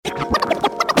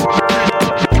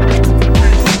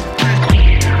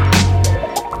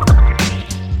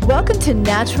to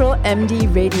Natural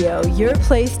MD Radio, your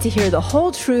place to hear the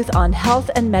whole truth on health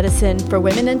and medicine for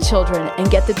women and children and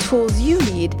get the tools you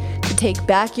need to take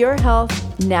back your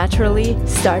health naturally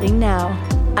starting now.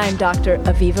 I'm Dr.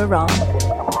 Aviva Ram.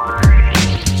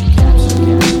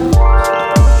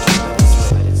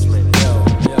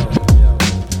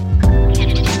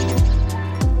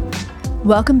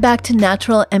 Welcome back to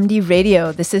Natural MD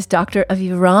Radio. This is Dr.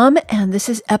 Aviva Ram, and this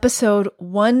is episode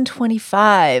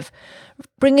 125,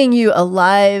 bringing you a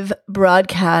live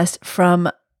broadcast from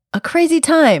a crazy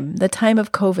time, the time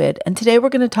of COVID. And today we're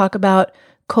going to talk about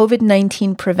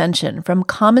COVID-19 prevention, from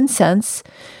Commonsense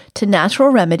to natural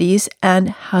remedies and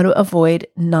how to avoid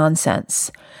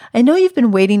nonsense. I know you've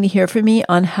been waiting to hear from me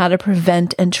on how to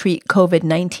prevent and treat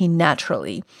COVID-19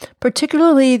 naturally,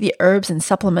 particularly the herbs and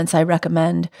supplements I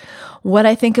recommend, what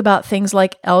I think about things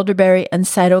like elderberry and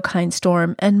cytokine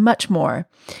storm, and much more.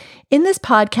 In this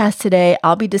podcast today,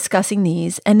 I'll be discussing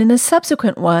these, and in a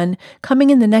subsequent one, coming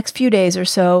in the next few days or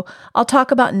so, I'll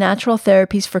talk about natural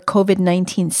therapies for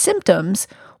COVID-19 symptoms,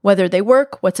 whether they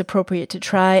work, what's appropriate to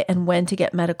try, and when to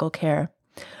get medical care.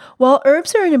 While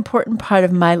herbs are an important part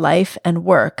of my life and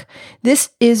work,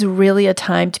 this is really a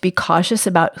time to be cautious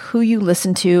about who you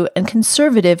listen to and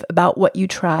conservative about what you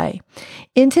try.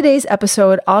 In today's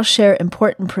episode, I'll share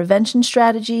important prevention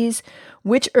strategies,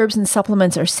 which herbs and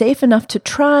supplements are safe enough to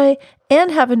try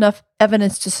and have enough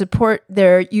evidence to support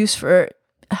their use for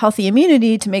healthy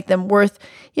immunity to make them worth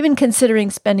even considering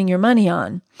spending your money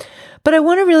on. But I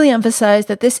want to really emphasize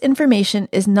that this information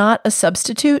is not a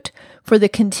substitute for the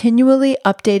continually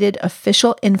updated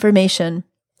official information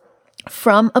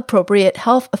from appropriate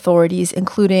health authorities,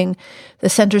 including the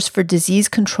Centers for Disease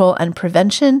Control and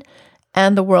Prevention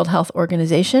and the World Health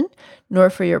Organization,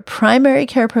 nor for your primary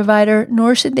care provider,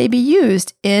 nor should they be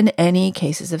used in any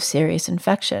cases of serious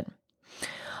infection.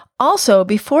 Also,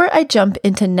 before I jump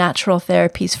into natural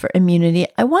therapies for immunity,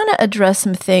 I want to address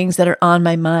some things that are on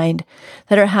my mind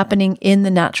that are happening in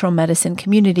the natural medicine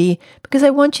community because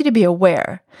I want you to be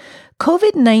aware.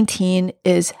 COVID-19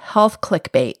 is health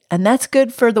clickbait, and that's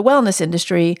good for the wellness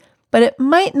industry, but it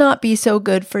might not be so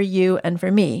good for you and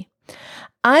for me.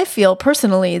 I feel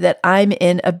personally that I'm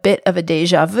in a bit of a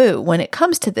deja vu when it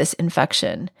comes to this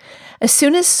infection. As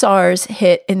soon as SARS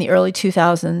hit in the early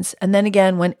 2000s, and then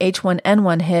again when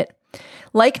H1N1 hit,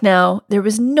 like now, there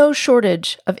was no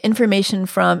shortage of information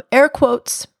from, air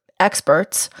quotes,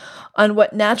 experts on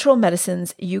what natural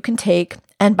medicines you can take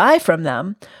and buy from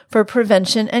them for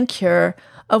prevention and cure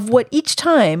of what each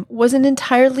time was an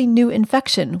entirely new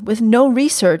infection with no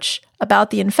research about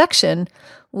the infection,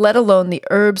 let alone the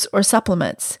herbs or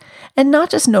supplements. And not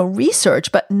just no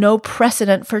research, but no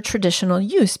precedent for traditional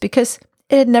use because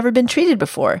it had never been treated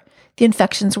before. The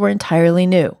infections were entirely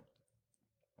new.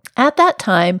 At that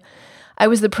time, I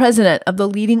was the president of the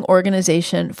leading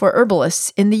organization for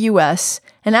herbalists in the US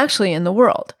and actually in the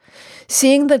world.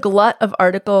 Seeing the glut of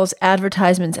articles,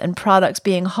 advertisements, and products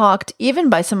being hawked even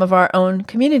by some of our own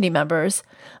community members,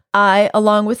 I,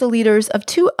 along with the leaders of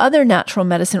two other natural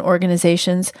medicine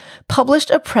organizations,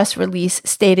 published a press release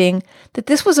stating that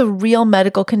this was a real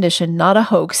medical condition, not a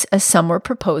hoax, as some were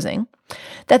proposing,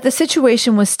 that the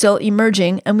situation was still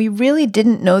emerging and we really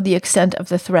didn't know the extent of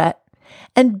the threat,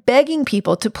 and begging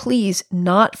people to please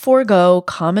not forego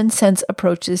common sense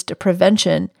approaches to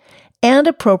prevention and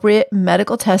appropriate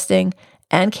medical testing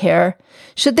and care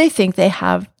should they think they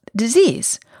have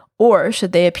disease, or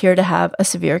should they appear to have a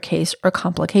severe case or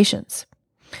complications.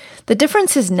 The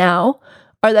differences now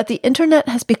are that the internet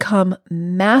has become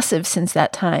massive since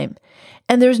that time,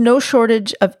 and there's no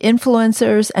shortage of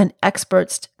influencers and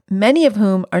experts, many of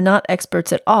whom are not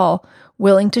experts at all,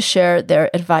 willing to share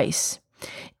their advice.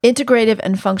 Integrative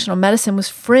and functional medicine was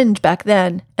fringe back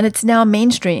then, and it's now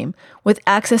mainstream with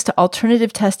access to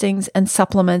alternative testings and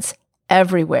supplements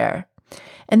everywhere.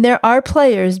 And there are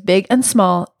players, big and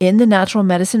small, in the natural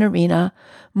medicine arena,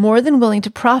 more than willing to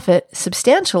profit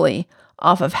substantially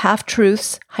off of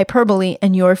half-truths, hyperbole,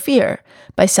 and your fear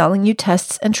by selling you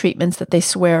tests and treatments that they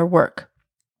swear work.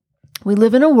 We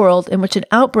live in a world in which an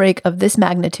outbreak of this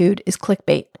magnitude is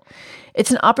clickbait.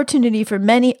 It's an opportunity for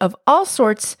many of all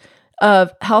sorts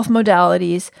of health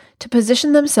modalities to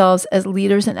position themselves as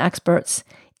leaders and experts,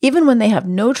 even when they have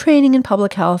no training in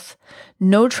public health,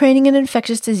 no training in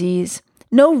infectious disease,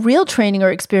 no real training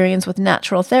or experience with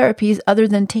natural therapies other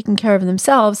than taking care of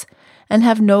themselves, and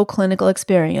have no clinical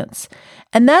experience.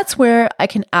 And that's where I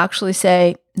can actually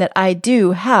say that I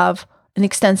do have an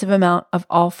extensive amount of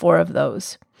all four of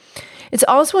those. It's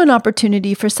also an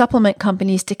opportunity for supplement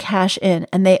companies to cash in,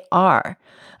 and they are.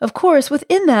 Of course,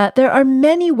 within that, there are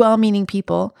many well-meaning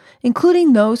people,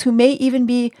 including those who may even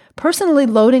be personally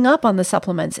loading up on the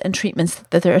supplements and treatments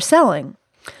that they're selling.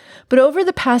 But over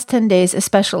the past 10 days,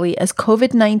 especially as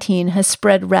COVID-19 has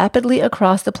spread rapidly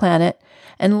across the planet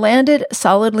and landed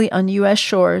solidly on U.S.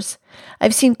 shores,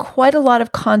 I've seen quite a lot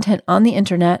of content on the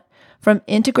internet from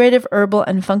integrative herbal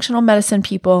and functional medicine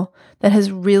people that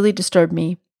has really disturbed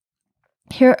me.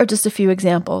 Here are just a few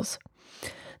examples.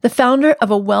 The founder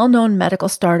of a well-known medical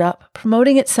startup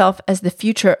promoting itself as the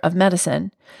future of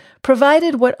medicine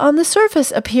provided what on the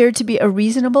surface appeared to be a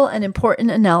reasonable and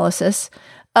important analysis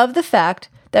of the fact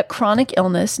that chronic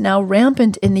illness, now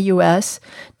rampant in the U.S.,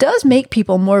 does make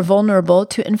people more vulnerable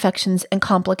to infections and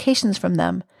complications from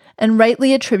them, and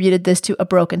rightly attributed this to a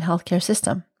broken healthcare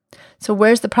system. So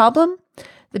where's the problem?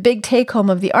 The big take-home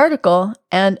of the article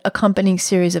and accompanying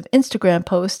series of Instagram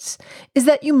posts is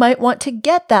that you might want to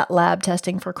get that lab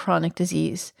testing for chronic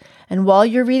disease. And while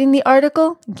you're reading the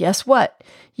article, guess what?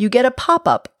 You get a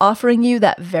pop-up offering you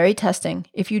that very testing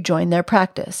if you join their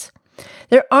practice.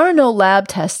 There are no lab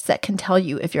tests that can tell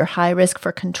you if you're high risk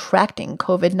for contracting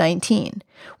COVID-19.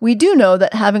 We do know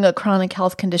that having a chronic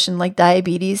health condition like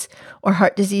diabetes or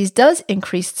heart disease does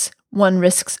increase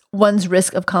one's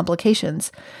risk of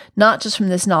complications, not just from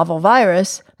this novel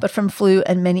virus, but from flu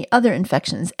and many other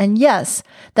infections. And yes,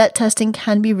 that testing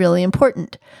can be really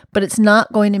important, but it's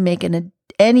not going to make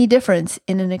any difference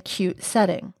in an acute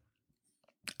setting.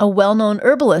 A well-known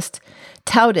herbalist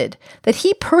touted that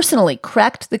he personally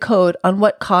cracked the code on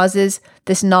what causes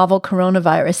this novel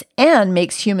coronavirus and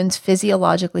makes humans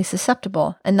physiologically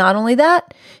susceptible. And not only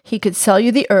that, he could sell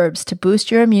you the herbs to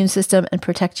boost your immune system and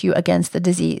protect you against the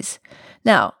disease.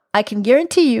 Now, I can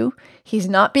guarantee you he's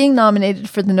not being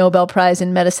nominated for the Nobel Prize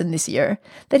in Medicine this year,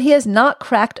 that he has not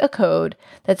cracked a code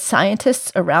that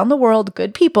scientists around the world,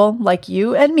 good people like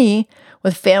you and me,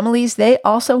 with families they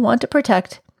also want to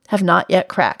protect, have not yet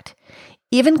cracked.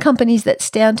 Even companies that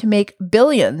stand to make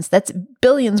billions, that's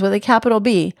billions with a capital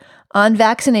B, on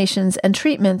vaccinations and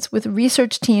treatments with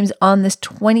research teams on this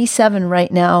 27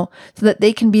 right now so that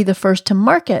they can be the first to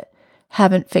market,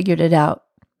 haven't figured it out.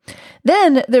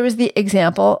 Then there was the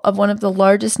example of one of the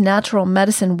largest natural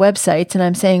medicine websites, and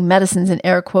I'm saying medicines in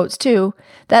air quotes too,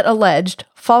 that alleged,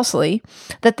 falsely,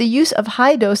 that the use of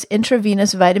high-dose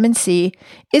intravenous vitamin C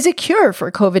is a cure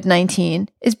for COVID-19,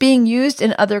 is being used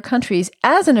in other countries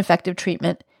as an effective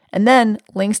treatment, and then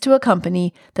links to a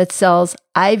company that sells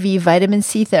IV vitamin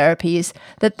C therapies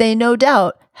that they no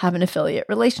doubt have an affiliate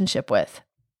relationship with.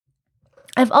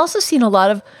 I've also seen a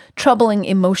lot of troubling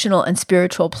emotional and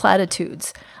spiritual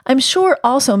platitudes, I'm sure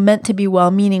also meant to be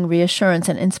well-meaning reassurance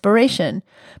and inspiration,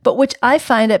 but which I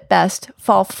find at best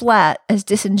fall flat as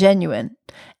disingenuous,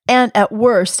 and at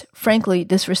worst, frankly,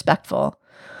 disrespectful.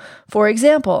 For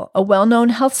example, a well-known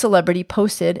health celebrity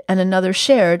posted and another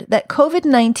shared that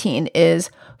COVID-19 is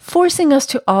forcing us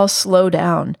to all slow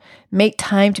down, make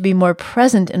time to be more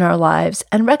present in our lives,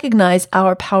 and recognize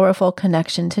our powerful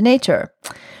connection to nature.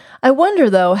 I wonder,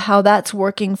 though, how that's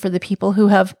working for the people who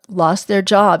have lost their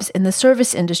jobs in the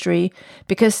service industry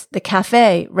because the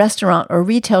cafe, restaurant, or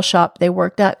retail shop they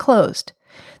worked at closed.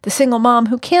 The single mom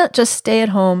who can't just stay at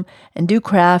home and do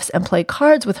crafts and play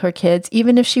cards with her kids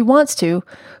even if she wants to,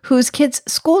 whose kids'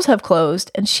 schools have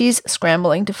closed and she's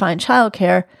scrambling to find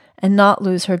childcare and not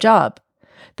lose her job.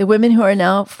 The women who are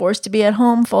now forced to be at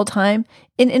home full-time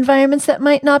in environments that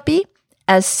might not be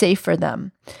as safe for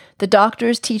them. The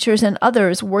doctors, teachers, and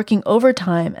others working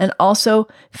overtime and also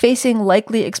facing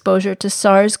likely exposure to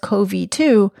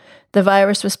SARS-CoV-2, the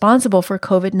virus responsible for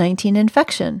COVID-19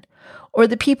 infection, or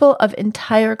the people of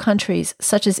entire countries,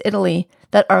 such as Italy,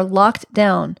 that are locked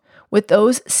down, with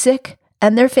those sick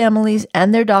and their families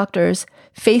and their doctors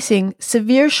facing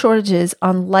severe shortages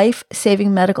on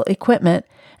life-saving medical equipment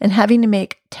and having to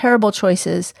make terrible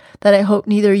choices that I hope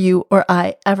neither you or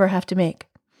I ever have to make.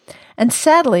 And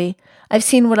sadly, I've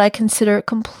seen what I consider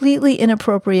completely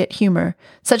inappropriate humor,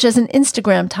 such as an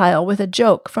Instagram tile with a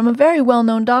joke from a very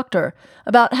well-known doctor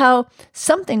about how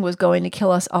something was going to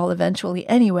kill us all eventually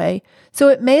anyway, so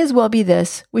it may as well be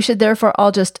this. We should therefore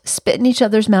all just spit in each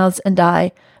other's mouths and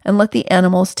die and let the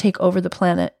animals take over the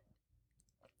planet.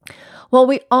 While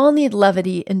we all need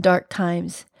levity in dark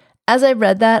times, as I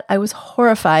read that, I was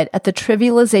horrified at the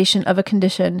trivialization of a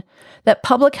condition that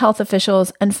public health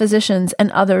officials and physicians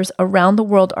and others around the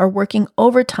world are working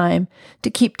overtime to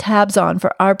keep tabs on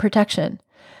for our protection,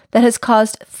 that has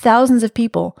caused thousands of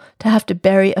people to have to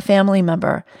bury a family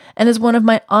member. And as one of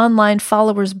my online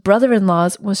followers'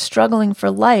 brother-in-laws was struggling for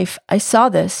life, I saw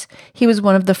this. He was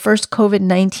one of the first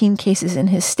COVID-19 cases in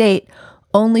his state,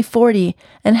 only 40,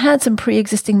 and had some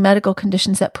pre-existing medical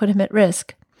conditions that put him at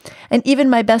risk. And even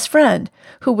my best friend,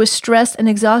 who was stressed and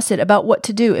exhausted about what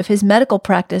to do if his medical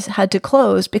practice had to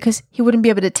close because he wouldn't be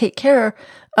able to take care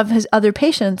of his other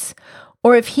patients,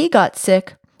 or if he got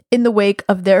sick in the wake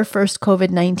of their first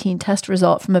COVID-19 test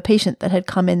result from a patient that had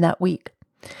come in that week.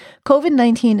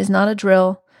 COVID-19 is not a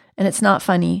drill, and it's not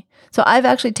funny. So I've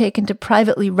actually taken to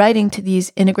privately writing to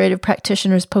these integrative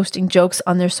practitioners posting jokes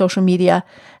on their social media,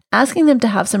 asking them to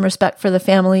have some respect for the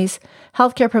families,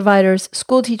 healthcare providers,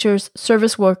 school teachers,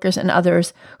 service workers, and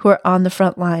others who are on the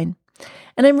front line.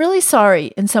 And I'm really sorry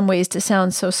in some ways to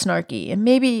sound so snarky, and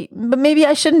maybe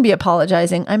I shouldn't be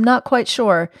apologizing. I'm not quite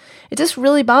sure. It just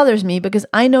really bothers me because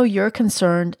I know you're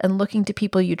concerned and looking to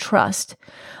people you trust.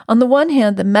 On the one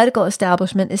hand, the medical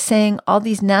establishment is saying all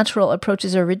these natural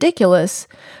approaches are ridiculous,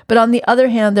 but on the other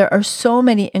hand, there are so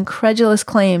many incredulous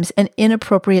claims and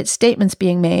inappropriate statements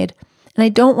being made. And I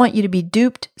don't want you to be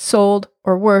duped, sold,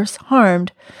 or worse,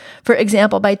 harmed, for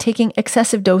example, by taking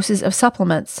excessive doses of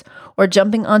supplements, or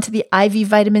jumping onto the IV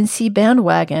vitamin C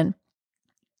bandwagon,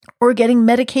 or getting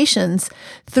medications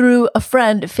through a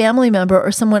friend, family member,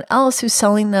 or someone else who's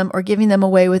selling them or giving them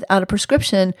away without a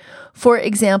prescription. For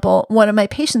example, one of my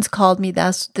patients called me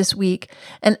this week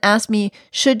and asked me,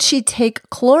 should she take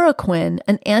chloroquine,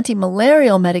 an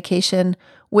anti-malarial medication,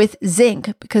 with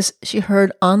zinc because she heard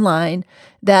online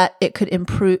that it could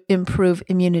improve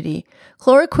immunity.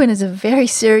 Chloroquine is a very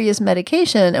serious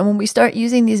medication, and when we start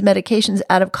using these medications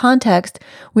out of context,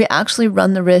 we actually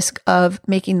run the risk of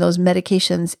making those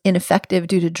medications ineffective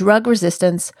due to drug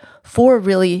resistance for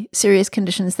really serious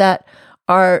conditions that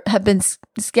have been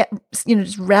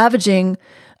just ravaging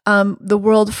the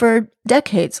world for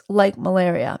decades, like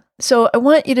malaria. So I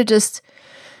want you to just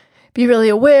be really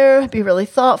aware, be really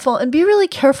thoughtful, and be really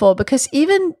careful, because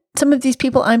even some of these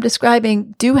people I'm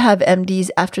describing do have MDs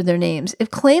after their names. If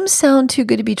claims sound too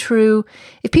good to be true,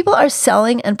 if people are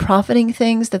selling and profiting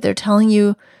things that they're telling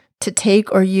you to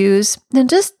take or use, then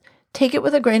just take it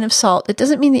with a grain of salt. It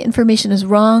doesn't mean the information is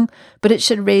wrong, but it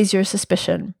should raise your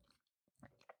suspicion.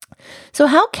 So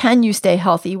how can you stay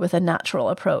healthy with a natural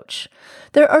approach?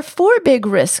 There are 4 big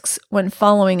risks when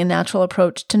following a natural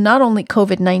approach to not only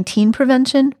COVID-19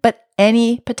 prevention, but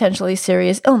any potentially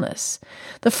serious illness.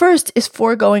 The first is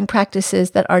foregoing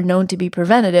practices that are known to be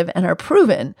preventative and are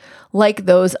proven, like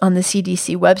those on the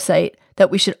CDC website that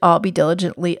we should all be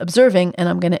diligently observing, and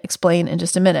I'm going to explain in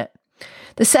just a minute.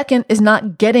 The second is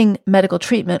not getting medical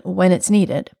treatment when it's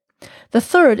needed. The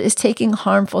third is taking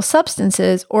harmful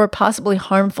substances or possibly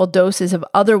harmful doses of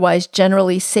otherwise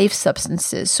generally safe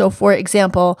substances. So, for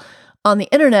example, on the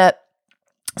internet,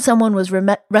 someone was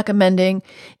recommending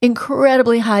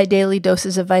incredibly high daily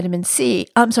doses of vitamin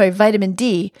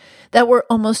D that were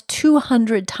almost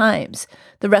 200 times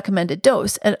the recommended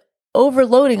dose. And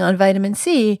overloading on vitamin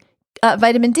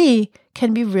D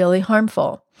can be really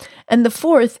harmful. And the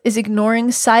fourth is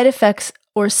ignoring side effects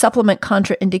or supplement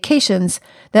contraindications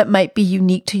that might be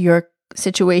unique to your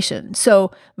situation.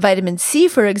 So vitamin C,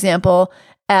 for example,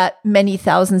 at many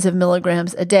thousands of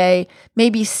milligrams a day may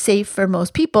be safe for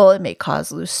most people. It may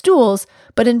cause loose stools,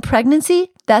 but in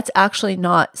pregnancy, that's actually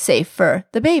not safe for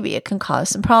the baby. It can cause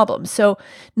some problems. So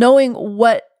knowing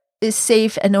what is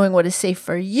safe and knowing what is safe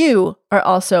for you are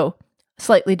also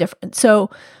slightly different. So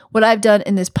what I've done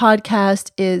in this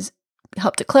podcast is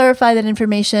help to clarify that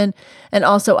information. And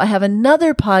also I have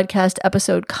another podcast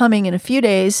episode coming in a few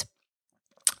days.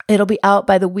 It'll be out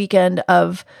by the week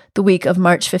of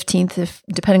March 15th.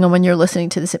 Depending on when you're listening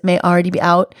to this, it may already be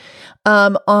out,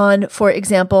 on, for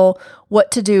example,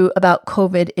 what to do about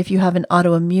COVID if you have an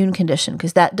autoimmune condition,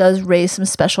 because that does raise some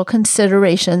special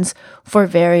considerations for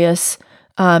various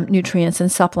nutrients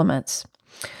and supplements.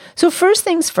 So first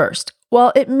things first,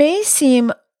 while it may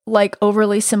seem like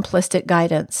overly simplistic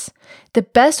guidance, the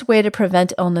best way to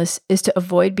prevent illness is to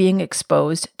avoid being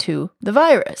exposed to the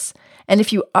virus. And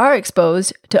if you are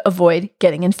exposed, to avoid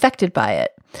getting infected by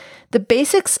it. The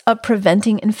basics of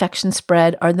preventing infection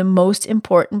spread are the most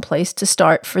important place to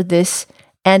start for this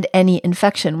and any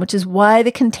infection, which is why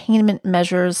the containment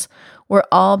measures we're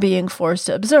all being forced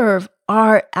to observe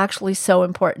are actually so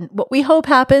important. What we hope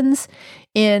happens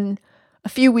in a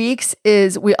few weeks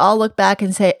is we all look back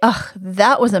and say, ugh,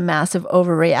 that was a massive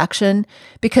overreaction,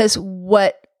 because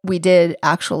what we did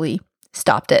actually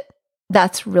stopped it.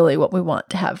 That's really what we want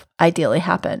to have ideally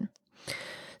happen.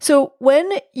 So when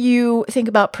you think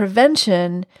about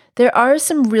prevention, there are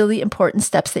some really important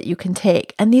steps that you can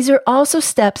take. And these are also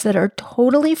steps that are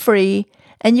totally free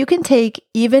and you can take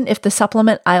even if the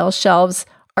supplement aisle shelves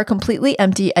are completely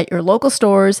empty at your local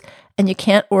stores and you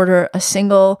can't order a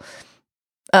single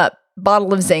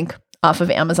bottle of zinc off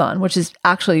of Amazon, which is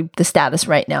actually the status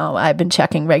right now. I've been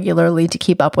checking regularly to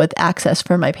keep up with access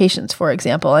for my patients, for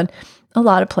example, and a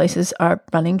lot of places are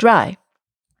running dry.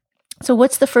 So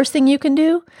what's the first thing you can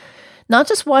do? Not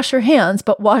just wash your hands,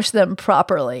 but wash them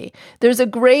properly. There's a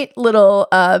great little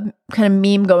kind of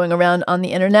meme going around on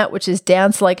the internet, which is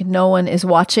dance like no one is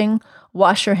watching.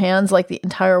 Wash your hands like the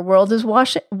entire world is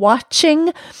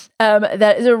watching.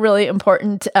 That is a really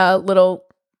important little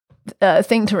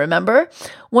thing to remember.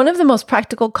 One of the most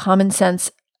practical common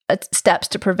sense steps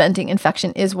to preventing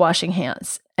infection is washing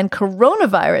hands. And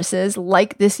coronaviruses,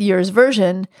 like this year's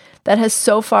version, that has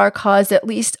so far caused at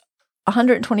least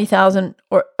 120,000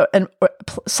 or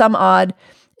some odd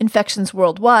infections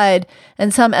worldwide,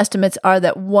 and some estimates are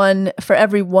that for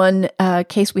every one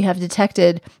case we have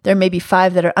detected, there may be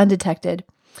 5 that are undetected.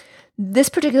 This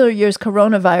particular year's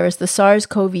coronavirus, the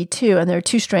SARS-CoV-2, and there are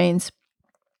 2 strains,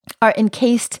 are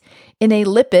encased in a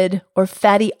lipid or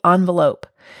fatty envelope.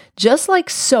 Just like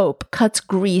soap cuts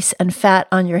grease and fat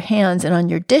on your hands and on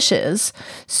your dishes,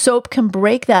 soap can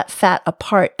break that fat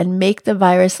apart and make the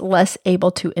virus less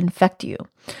able to infect you.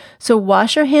 So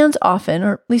wash your hands often,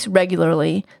 or at least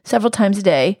regularly, several times a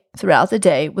day throughout the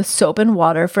day with soap and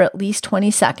water for at least 20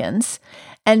 seconds.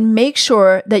 And make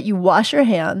sure that you wash your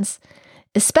hands,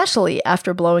 especially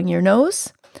after blowing your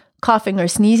nose, coughing or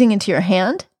sneezing into your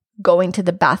hand, going to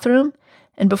the bathroom,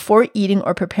 and before eating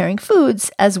or preparing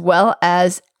foods, as well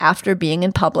as after being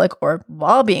in public or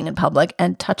while being in public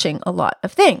and touching a lot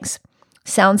of things.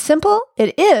 Sounds simple?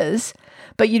 It is,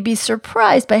 but you'd be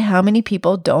surprised by how many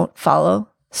people don't follow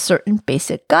certain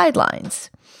basic guidelines.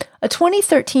 A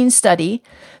 2013 study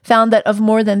found that of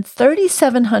more than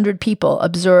 3,700 people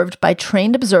observed by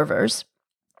trained observers,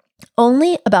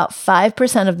 only about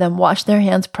 5% of them washed their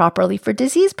hands properly for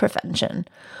disease prevention.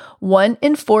 1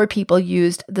 in 4 people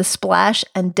used the splash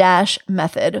and dash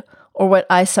method, or what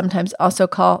I sometimes also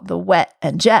call the wet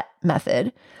and jet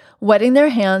method, wetting their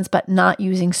hands but not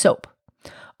using soap.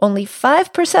 Only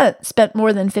 5% spent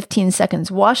more than 15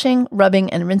 seconds washing,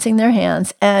 rubbing, and rinsing their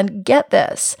hands, and get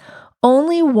this,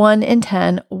 only 1 in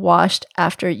 10 washed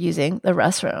after using the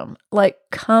restroom. Like,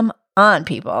 come on,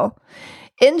 people.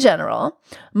 In general,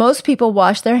 most people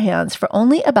wash their hands for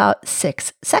only about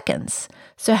 6 seconds.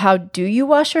 So how do you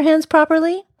wash your hands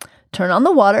properly? Turn on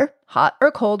the water, hot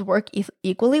or cold work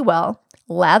equally well,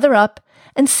 lather up,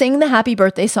 and sing the happy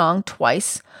birthday song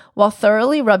twice while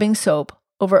thoroughly rubbing soap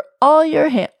over all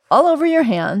over your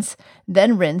hands,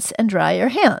 then rinse and dry your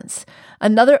hands.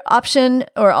 Another option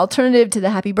or alternative to the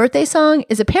happy birthday song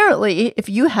is apparently if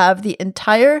you have the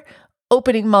entire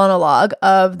opening monologue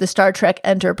of the Star Trek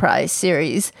Enterprise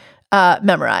series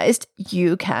memorized,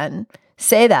 you can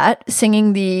say that.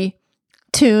 Singing the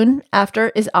tune after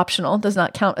is optional, does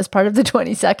not count as part of the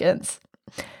 20 seconds.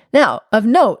 Now, of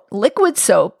note, liquid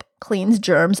soap cleans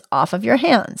germs off of your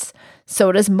hands.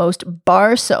 So does most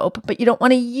bar soap, but you don't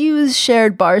want to use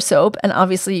shared bar soap, and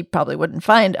obviously you probably wouldn't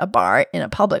find a bar in a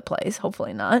public place,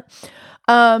 hopefully not.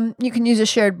 You can use a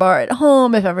shared bar at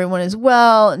home if everyone is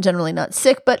well and generally not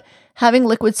sick, but having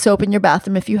liquid soap in your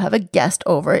bathroom if you have a guest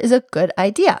over is a good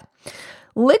idea.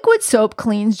 Liquid soap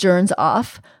cleans germs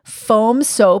off, foam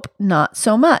soap not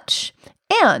so much.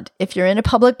 And if you're in a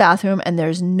public bathroom and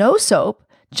there's no soap,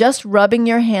 just rubbing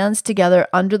your hands together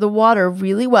under the water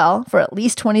really well for at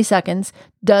least 20 seconds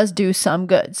does do some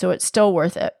good, so it's still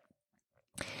worth it.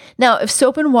 Now, if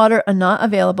soap and water are not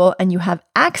available and you have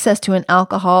access to an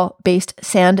alcohol-based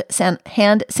hand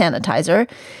sanitizer,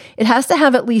 it has to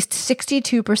have at least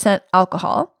 62%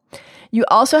 alcohol. You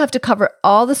also have to cover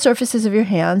all the surfaces of your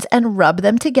hands and rub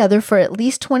them together for at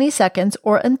least 20 seconds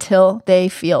or until they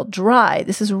feel dry.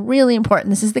 This is really important.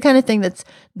 This is the kind of thing that's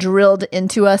drilled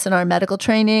into us in our medical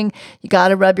training. You got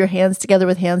to rub your hands together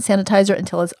with hand sanitizer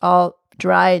until it's all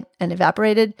dry and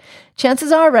evaporated.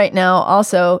 Chances are right now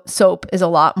also soap is a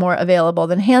lot more available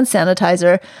than hand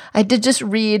sanitizer. I did just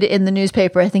read in the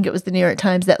newspaper, I think it was the New York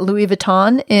Times, that Louis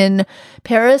Vuitton in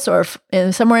Paris or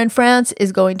somewhere in France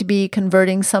is going to be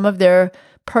converting some of their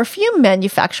perfume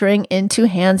manufacturing into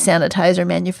hand sanitizer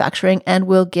manufacturing and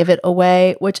will give it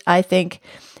away, which I think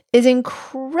is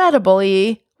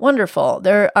incredibly wonderful.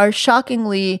 There are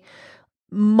shockingly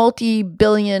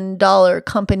multi-billion-dollar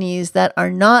companies that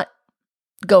are not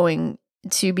going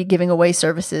to be giving away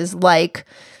services, like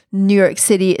New York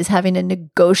City is having to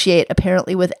negotiate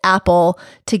apparently with Apple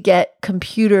to get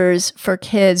computers for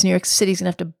kids. New York City is going to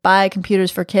have to buy computers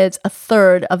for kids. A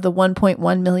third of the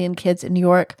 1.1 million kids in New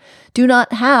York do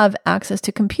not have access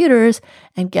to computers.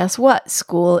 And guess what?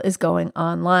 School is going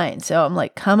online. So I'm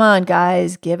like, come on,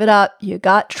 guys, give it up. You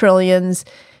got trillions.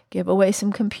 Give away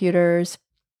some computers.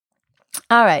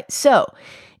 All right. So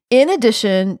in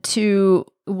addition to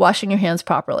washing your hands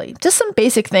properly. Just some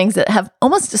basic things that have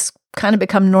almost just kind of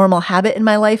become normal habit in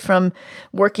my life from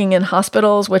working in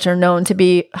hospitals, which are known to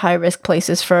be high-risk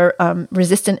places for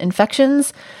resistant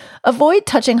infections. Avoid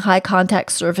touching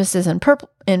high-contact surfaces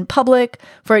in public.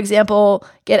 For example,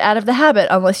 get out of the habit,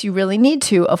 unless you really need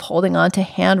to, of holding on to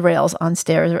handrails on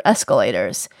stairs or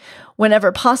escalators.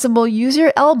 Whenever possible, use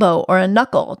your elbow or a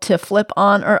knuckle to flip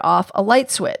on or off a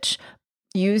light switch.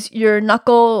 Use your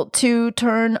knuckle to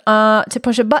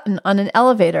push a button on an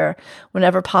elevator.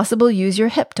 Whenever possible, use your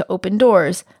hip to open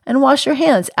doors, and wash your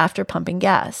hands after pumping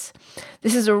gas.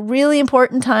 This is a really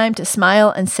important time to smile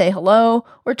and say hello,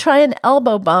 or try an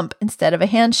elbow bump instead of a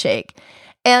handshake.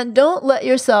 And don't let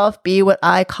yourself be what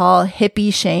I call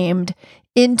hippie shamed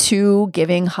into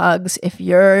giving hugs if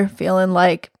you're feeling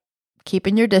like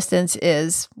keeping your distance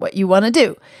is what you want to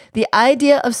do. The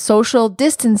idea of social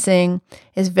distancing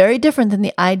is very different than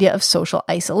the idea of social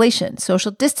isolation.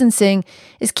 Social distancing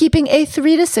is keeping a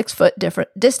 3 to 6 foot different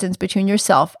distance between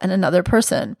yourself and another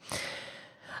person.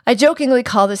 I jokingly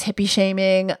call this hippie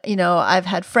shaming. I've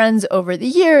had friends over the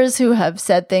years who have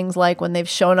said things like when they've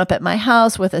shown up at my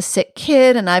house with a sick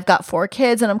kid, and I've got 4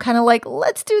 kids, and I'm kind of like,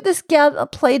 let's do this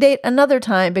play date another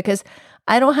time, because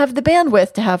I don't have the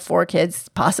bandwidth to have 4 kids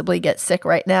possibly get sick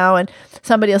right now. And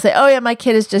somebody will say, oh yeah, my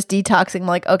kid is just detoxing. I'm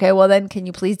like, okay, well then can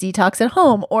you please detox at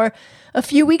home? Or a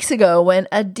few weeks ago when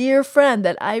a dear friend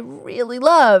that I really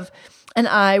love and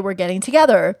I were getting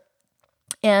together,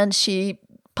 and she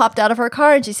popped out of her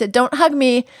car and she said, don't hug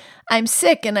me, I'm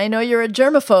sick and I know you're a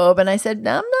germaphobe. And I said,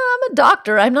 no, I'm a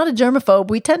doctor. I'm not a germaphobe.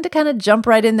 We tend to kind of jump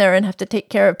right in there and have to take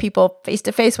care of people face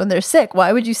to face when they're sick.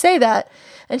 Why would you say that?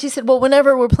 And she said, well,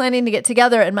 whenever we're planning to get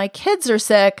together and my kids are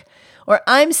sick or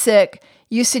I'm sick,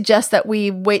 you suggest that we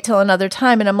wait till another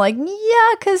time. And I'm like,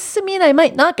 yeah, because I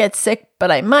might not get sick, but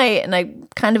I might. And I'm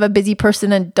kind of a busy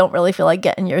person and don't really feel like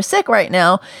getting you sick right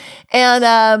now.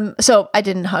 And so I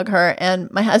didn't hug her.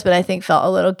 And my husband, I think, felt a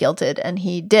little guilted, and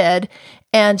he did.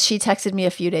 And she texted me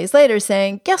a few days later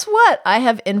saying, guess what? I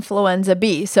have influenza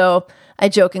B. So I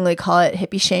jokingly call it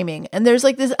hippie shaming. And there's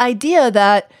like this idea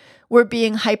that we're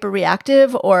being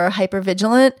hyperreactive or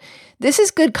hypervigilant. This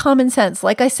is good common sense.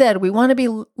 Like I said, we want to be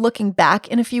looking back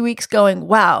in a few weeks going,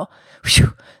 wow,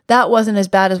 whew, that wasn't as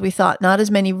bad as we thought. Not as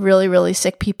many really, really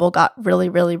sick people got really,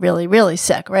 really, really, really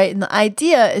sick, right? And the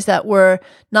idea is that we're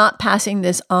not passing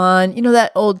this on.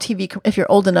 That old TV, if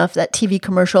you're old enough, that TV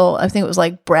commercial, I think it was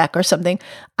like Breck or something.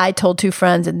 I told 2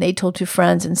 friends and they told 2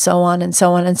 friends and so on and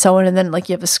so on and so on. And then like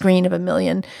you have a screen of 1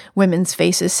 million women's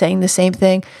faces saying the same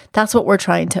thing. That's what we're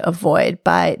trying to avoid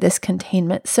by this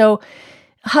containment. So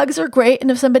hugs are great. And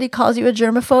if somebody calls you a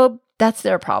germaphobe, that's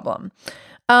their problem.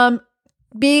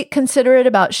 Be considerate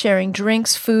about sharing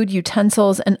drinks, food,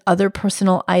 utensils, and other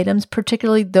personal items,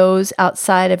 particularly those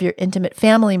outside of your intimate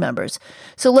family members.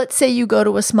 So let's say you go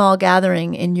to a small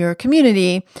gathering in your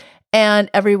community and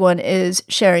everyone is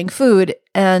sharing food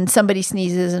and somebody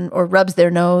sneezes or rubs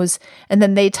their nose and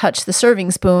then they touch the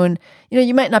serving spoon.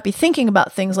 You might not be thinking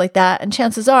about things like that. And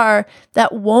chances are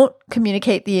that won't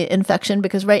communicate the infection,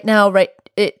 because right now,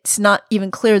 it's not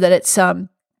even clear that it's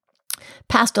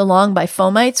passed along by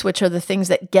fomites, which are the things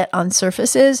that get on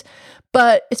surfaces.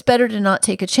 But it's better to not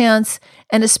take a chance.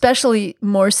 And especially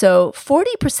more so,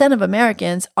 40% of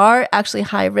Americans are actually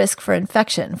high risk for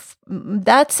infection.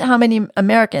 That's how many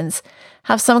Americans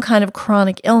have some kind of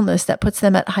chronic illness that puts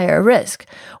them at higher risk.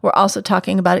 We're also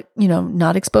talking about,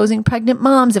 not exposing pregnant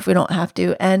moms if we don't have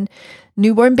to, and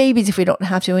newborn babies if we don't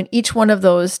have to. And each one of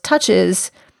those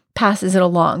touches passes it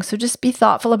along. So just be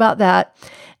thoughtful about that.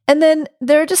 And then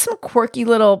there are just some quirky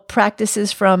little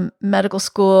practices from medical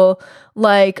school,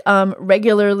 like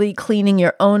regularly cleaning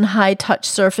your own high-touch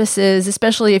surfaces,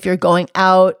 especially if you're going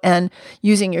out and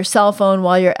using your cell phone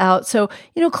while you're out. So,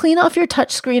 clean off your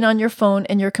touch screen on your phone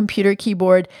and your computer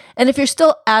keyboard. And if you're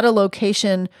still at a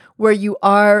location where you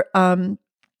are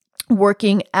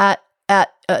working at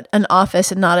an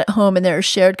office and not at home and there are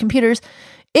shared computers,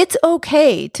 it's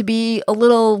okay to be a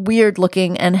little weird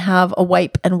looking and have a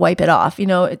wipe and wipe it off.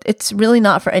 It's really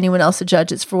not for anyone else to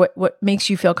judge. It's for what makes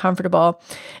you feel comfortable.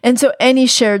 And so any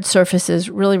shared surface is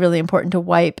really, really important to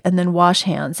wipe and then wash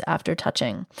hands after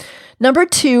touching. Number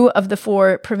 2 of the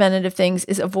 4 preventative things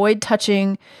is avoid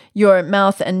touching your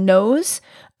mouth and nose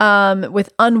with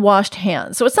unwashed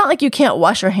hands. So it's not like you can't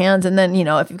wash your hands and then,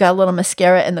 if you've got a little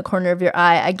mascara in the corner of your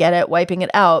eye, I get it, wiping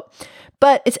it out.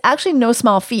 But it's actually no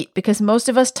small feat, because most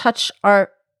of us touch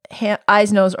our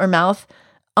eyes, nose, or mouth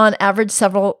on average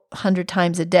several hundred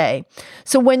times a day.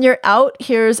 So when you're out,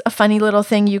 here's a funny little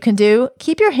thing you can do.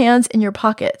 Keep your hands in your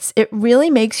pockets. It really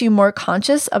makes you more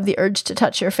conscious of the urge to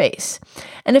touch your face.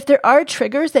 And if there are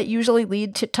triggers that usually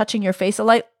lead to touching your face a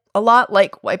lot,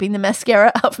 like wiping the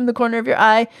mascara out from the corner of your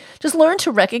eye, just learn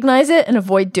to recognize it and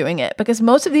avoid doing it, because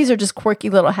most of these are just quirky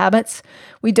little habits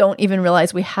we don't even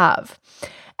realize we have.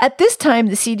 At this time,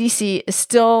 the CDC is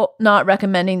still not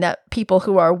recommending that people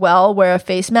who are well wear a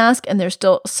face mask, and there's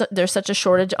such a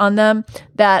shortage on them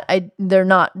that they're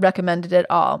not recommended at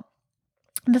all.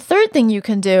 The third thing you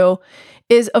can do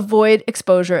is avoid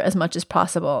exposure as much as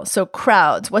possible. So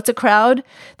crowds. What's a crowd?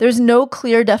 There's no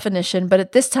clear definition, but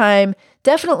at this time,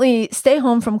 definitely stay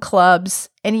home from clubs,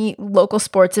 any local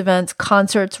sports events,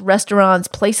 concerts, restaurants,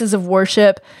 places of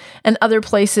worship, and other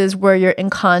places where you're in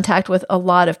contact with a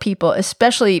lot of people,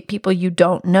 especially people you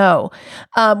don't know.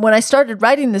 When I started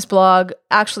writing this blog,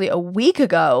 actually a week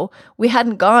ago, we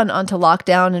hadn't gone onto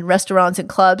lockdown in restaurants and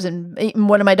clubs, and even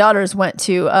one of my daughters went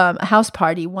to a house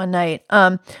party one night.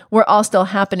 We're all still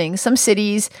happening. Some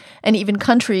cities and even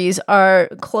countries are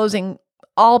closing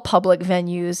all public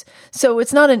venues. So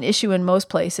it's not an issue in most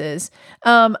places.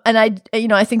 And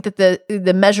I think that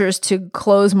the measures to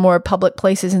close more public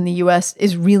places in the US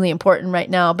is really important right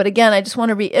now. But again, I just want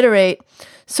to reiterate,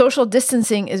 social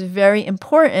distancing is very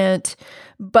important,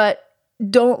 but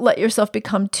don't let yourself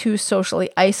become too socially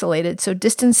isolated. So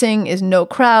distancing is no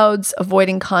crowds,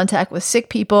 avoiding contact with sick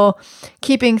people,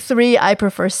 keeping I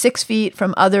prefer 6 feet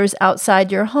from others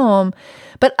outside your home.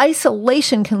 But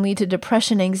isolation can lead to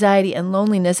depression, anxiety, and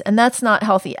loneliness, and that's not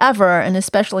healthy ever, and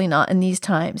especially not in these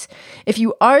times. If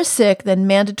you are sick, then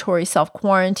mandatory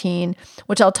self-quarantine,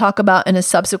 which I'll talk about in a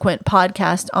subsequent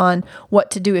podcast on what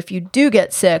to do if you do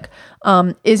get sick,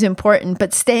 is important.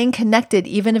 But staying connected,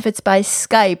 even if it's by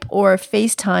Skype or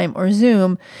FaceTime or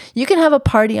Zoom, you can have a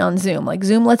party on Zoom. Like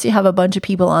Zoom lets you have a bunch of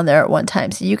people on there at one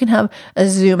time. So you can have a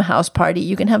Zoom house party.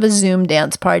 You can have a Zoom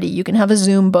dance party. You can have a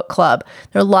Zoom book club.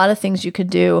 There are a lot of things you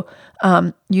could do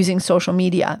using social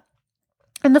media.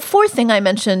 And the fourth thing I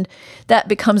mentioned that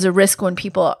becomes a risk when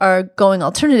people are going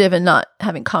alternative and not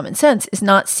having common sense is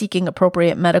not seeking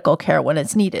appropriate medical care when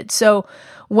it's needed. So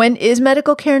when is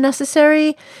medical care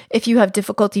necessary? If you have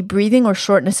difficulty breathing or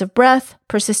shortness of breath,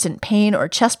 persistent pain or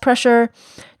chest pressure,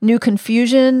 new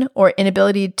confusion or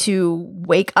inability to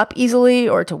wake up easily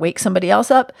or to wake somebody else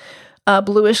up,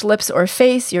 bluish lips or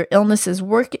face, your illness is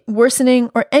worsening,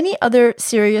 or any other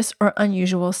serious or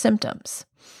unusual symptoms.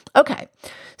 Okay,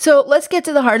 so let's get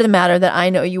to the heart of the matter that I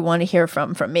know you want to hear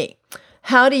from me.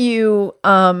 How do you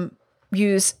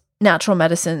use natural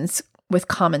medicines with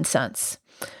common sense?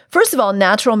 First of all,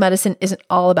 natural medicine isn't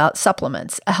all about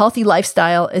supplements. A healthy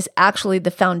lifestyle is actually the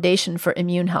foundation for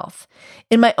immune health.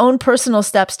 In my own personal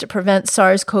steps to prevent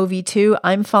SARS-CoV-2,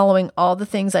 I'm following all the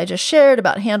things I just shared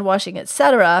about hand washing,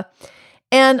 etc.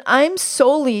 And I'm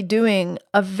solely doing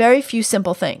a very few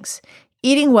simple things.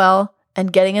 Eating well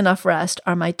and getting enough rest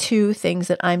are my 2 things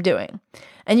that I'm doing.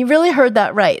 And you really heard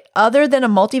that right. Other than a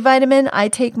multivitamin I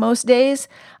take most days,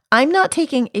 I'm not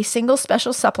taking a single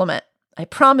special supplement. I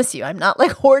promise you, I'm not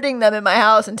like hoarding them in my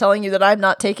house and telling you that I'm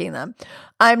not taking them.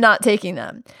 I'm not taking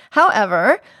them.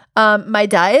 However, my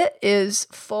diet is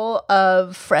full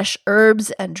of fresh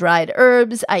herbs and dried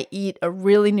herbs. I eat a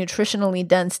really nutritionally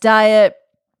dense diet.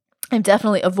 I'm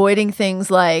definitely avoiding things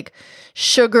like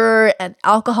sugar and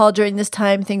alcohol during this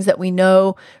time, things that we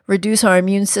know reduce our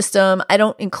immune system. I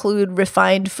don't include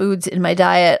refined foods in my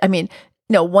diet. I mean,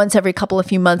 once every couple of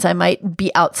few months, I might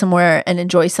be out somewhere and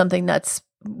enjoy something that's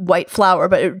white flour,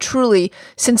 but it truly,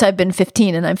 since I've been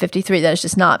 15 and I'm 53, that has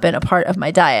just not been a part of my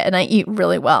diet. And I eat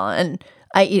really well, and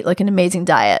I eat like an amazing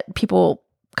diet. People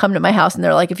come to my house and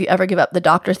they're like, if you ever give up the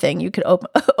doctor thing, you could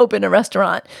open a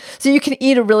restaurant. So you can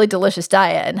eat a really delicious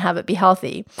diet and have it be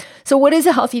healthy. So what is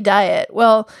a healthy diet?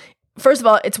 Well, first of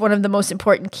all, it's one of the most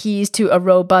important keys to a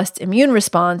robust immune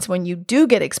response when you do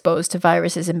get exposed to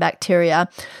viruses and bacteria.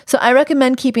 So I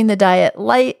recommend keeping the diet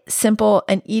light, simple,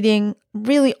 and eating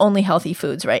really only healthy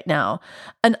foods right now.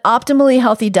 An optimally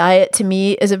healthy diet to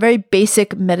me is a very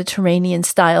basic Mediterranean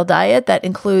style diet that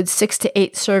includes 6 to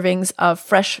 8 servings of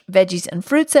fresh veggies and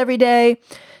fruits every day,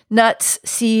 nuts,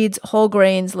 seeds, whole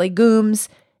grains, legumes,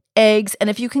 eggs, and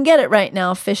if you can get it right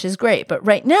now, fish is great. But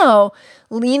right now,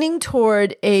 leaning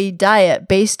toward a diet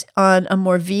based on a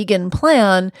more vegan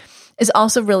plan is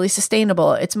also really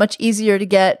sustainable. It's much easier to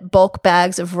get bulk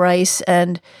bags of rice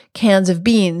and cans of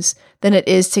beans than it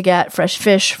is to get fresh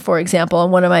fish, for example.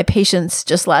 And one of my patients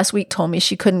just last week told me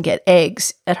she couldn't get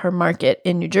eggs at her market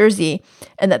in New Jersey,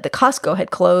 and that the Costco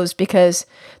had closed because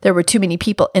there were too many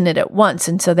people in it at once.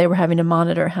 And so they were having to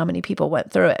monitor how many people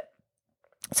went through it.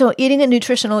 So eating a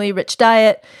nutritionally rich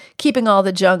diet, keeping all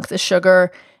the junk, the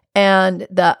sugar, and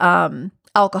the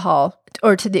alcohol,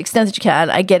 or to the extent that you can.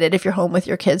 I get it if you're home with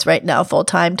your kids right now full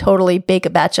time, totally bake a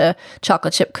batch of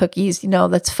chocolate chip cookies,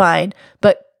 that's fine,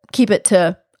 but keep it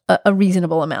to a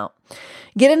reasonable amount.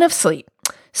 Get enough sleep.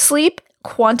 Sleep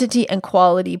quantity and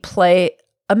quality play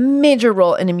a major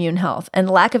role in immune health, and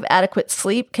lack of adequate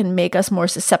sleep can make us more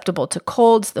susceptible to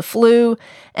colds, the flu,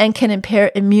 and can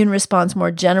impair immune response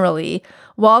more generally,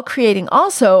 while creating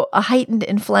also a heightened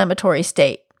inflammatory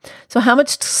state. So how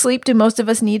much sleep do most of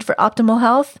us need for optimal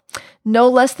health? No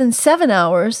less than 7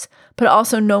 hours, but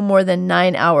also no more than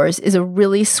 9 hours is a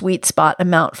really sweet spot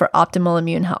amount for optimal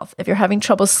immune health. If you're having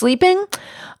trouble sleeping,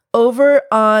 over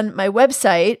on my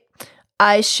website,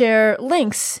 I share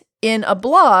links in a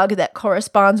blog that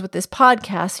corresponds with this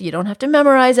podcast. So you don't have to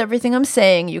memorize everything I'm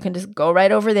saying. You can just go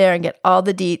right over there and get all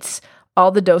the deets,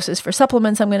 all the doses for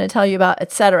supplements I'm going to tell you about,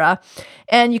 etc.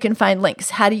 And you can find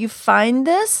links. How do you find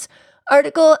this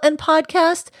article and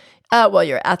podcast? Well,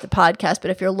 you're at the podcast, but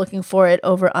if you're looking for it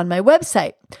over on my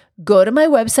website, go to my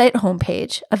website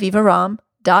homepage,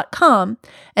 avivaram.com,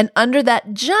 and under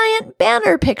that giant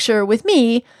banner picture with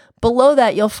me, below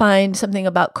that, you'll find something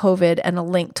about COVID and a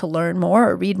link to learn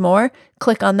more or read more.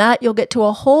 Click on that. You'll get to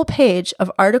a whole page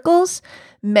of articles,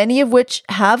 many of which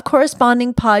have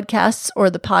corresponding podcasts, or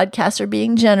the podcasts are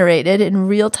being generated in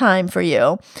real time for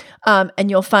you. And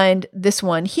you'll find this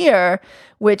one here,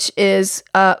 which is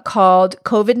called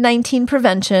COVID-19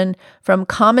 Prevention from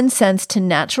Commonsense to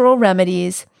Natural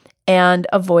Remedies and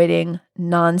Avoiding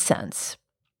Nonsense.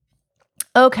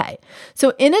 Okay,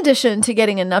 so in addition to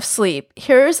getting enough sleep,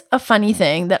 here's a funny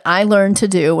thing that I learned to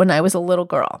do when I was a little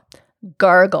girl.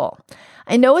 Gargle.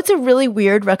 I know it's a really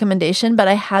weird recommendation, but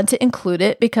I had to include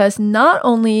it because not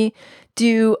only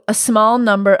do a small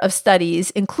number of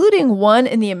studies, including one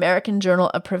in the American Journal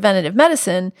of Preventive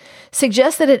Medicine,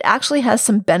 suggest that it actually has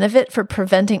some benefit for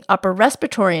preventing upper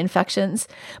respiratory infections,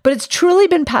 but it's truly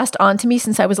been passed on to me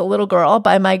since I was a little girl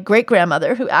by my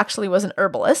great-grandmother, who actually was an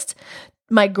herbalist,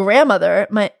 my grandmother,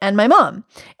 and my mom.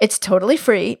 It's totally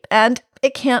free and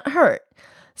it can't hurt.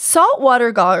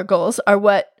 Saltwater gargles are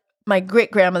what my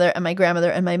great-grandmother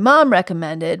and my mom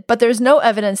recommended, but there's no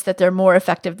evidence that they're more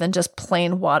effective than just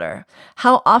plain water.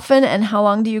 How often and how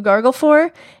long do you gargle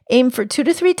for? Aim for 2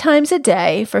 to 3 times a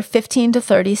day for 15 to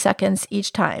 30 seconds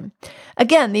each time.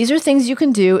 Again, these are things you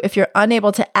can do if you're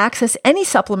unable to access any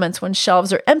supplements when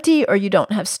shelves are empty or you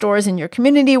don't have stores in your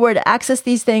community where to access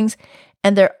these things,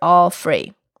 and they're all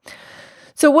free.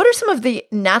 So what are some of the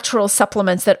natural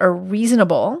supplements that are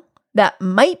reasonable, that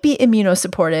might be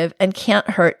immunosupportive, and can't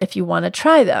hurt if you want to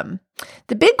try them?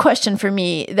 The big question for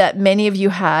me that many of you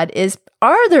had is,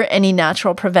 are there any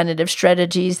natural preventative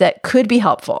strategies that could be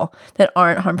helpful, that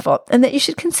aren't harmful, and that you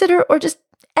should consider or just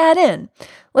add in?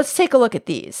 Let's take a look at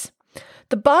these.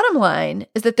 The bottom line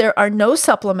is that there are no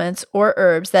supplements or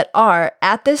herbs that are,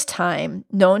 at this time,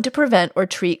 known to prevent or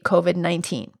treat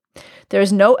COVID-19. There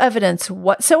is no evidence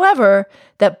whatsoever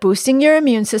that boosting your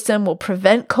immune system will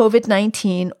prevent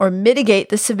COVID-19 or mitigate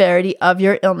the severity of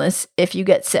your illness if you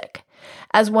get sick.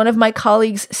 As one of my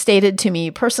colleagues stated to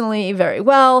me personally very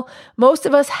well, most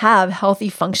of us have healthy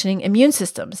functioning immune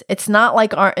systems. It's not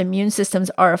like our immune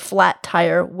systems are a flat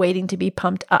tire waiting to be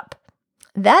pumped up.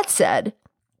 That said,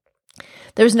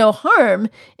 there's no harm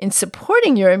in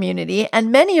supporting your immunity,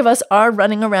 and many of us are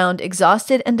running around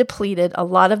exhausted and depleted a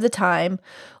lot of the time,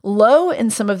 low in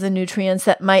some of the nutrients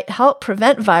that might help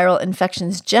prevent viral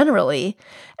infections generally.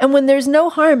 And when there's no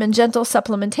harm in gentle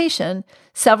supplementation,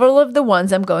 several of the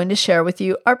ones I'm going to share with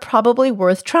you are probably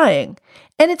worth trying.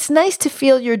 And it's nice to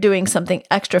feel you're doing something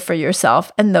extra for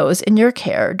yourself and those in your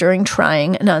care during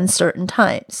trying and uncertain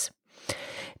times.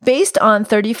 Based on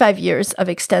 35 years of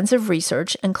extensive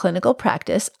research and clinical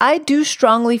practice, I do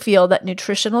strongly feel that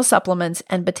nutritional supplements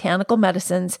and botanical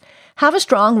medicines have a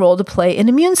strong role to play in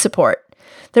immune support.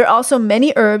 There are also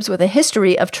many herbs with a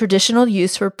history of traditional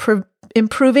use for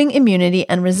improving immunity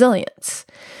and resilience.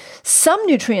 Some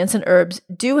nutrients and herbs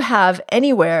do have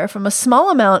anywhere from a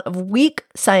small amount of weak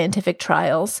scientific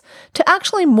trials to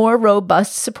actually more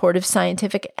robust supportive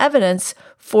scientific evidence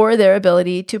for their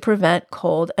ability to prevent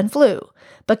cold and flu.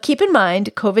 But keep in mind,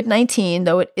 COVID-19,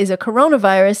 though it is a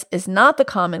coronavirus, is not the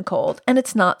common cold, and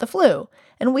it's not the flu.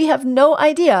 And we have no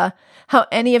idea how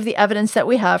any of the evidence that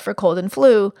we have for cold and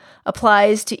flu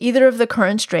applies to either of the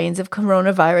current strains of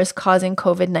coronavirus causing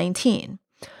COVID-19.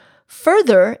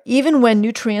 Further, even when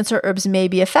nutrients or herbs may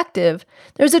be effective,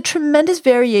 there's a tremendous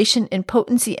variation in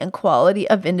potency and quality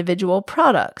of individual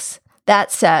products.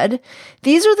 That said,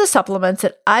 these are the supplements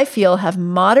that I feel have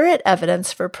moderate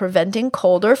evidence for preventing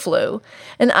cold or flu,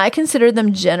 and I consider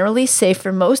them generally safe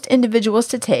for most individuals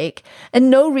to take, and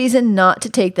no reason not to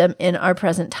take them in our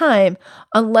present time,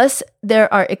 unless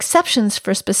there are exceptions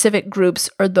for specific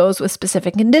groups or those with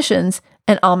specific conditions,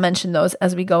 and I'll mention those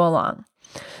as we go along.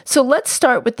 So let's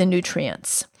start with the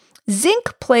nutrients.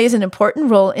 Zinc plays an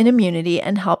important role in immunity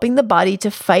and helping the body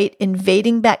to fight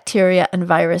invading bacteria and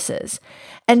viruses,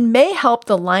 and may help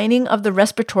the lining of the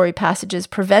respiratory passages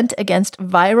prevent against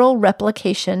viral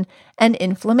replication and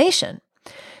inflammation.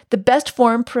 The best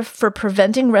form for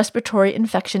preventing respiratory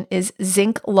infection is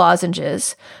zinc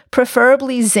lozenges,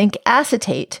 preferably zinc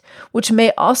acetate, which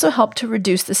may also help to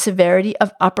reduce the severity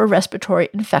of upper respiratory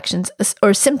infections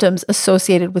or symptoms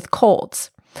associated with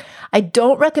colds. I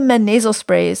don't recommend nasal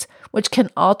sprays, which can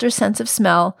alter sense of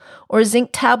smell, or zinc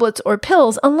tablets or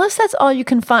pills, unless that's all you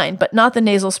can find, but not the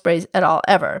nasal sprays at all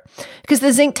ever, because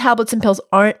the zinc tablets and pills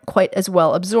aren't quite as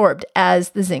well absorbed as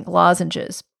the zinc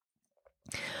lozenges.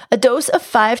 A dose of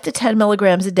 5 to 10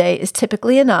 milligrams a day is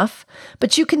typically enough,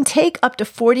 but you can take up to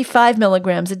 45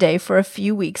 milligrams a day for a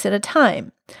few weeks at a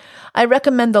time. I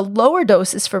recommend the lower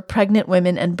doses for pregnant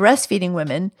women and breastfeeding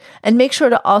women, and make sure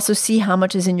to also see how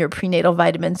much is in your prenatal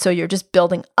vitamin so you're just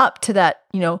building up to that,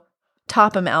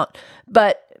 top amount,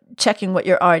 but checking what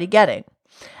you're already getting.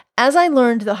 As I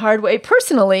learned the hard way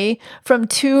personally from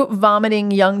 2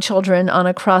 vomiting young children on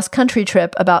a cross-country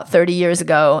trip about 30 years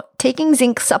ago, taking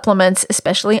zinc supplements,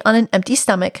 especially on an empty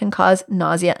stomach, can cause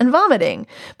nausea and vomiting.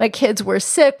 My kids were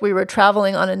sick. We were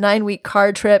traveling on a 9-week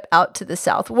car trip out to the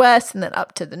Southwest and then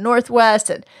up to the Northwest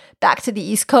and back to the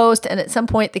East Coast. And at some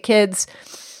point, the kids,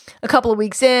 a couple of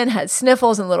weeks in, had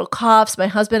sniffles and little coughs. My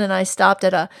husband and I stopped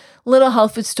at a little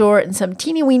health food store in some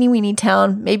teeny weeny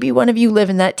town. Maybe one of you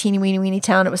live in that teeny weeny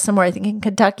town. It was somewhere, I think in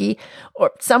Kentucky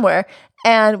or somewhere.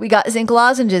 And we got zinc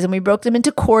lozenges and we broke them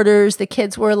into quarters. The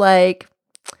kids were like,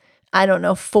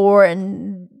 4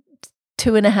 and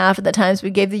 2.5 at the time. So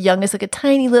we gave the youngest like a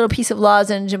tiny little piece of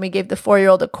lozenge and we gave the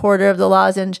 4-year-old a quarter of the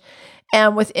lozenge.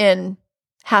 And within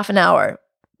half an hour,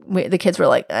 the kids were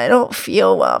like, I don't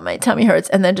feel well, my tummy hurts,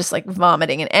 and then just like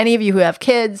vomiting. And any of you who have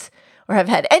kids or have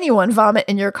had anyone vomit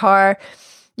in your car,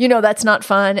 that's not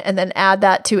fun. And then add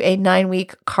that to a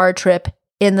 9-week car trip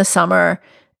in the summer.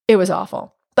 It was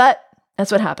awful, but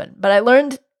that's what happened. But I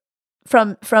learned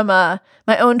from my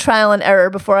own trial and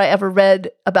error before I ever read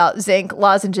about zinc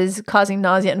lozenges causing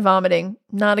nausea and vomiting.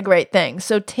 Not a great thing.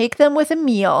 So take them with a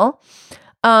meal.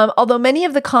 Although many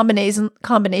of the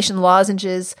combination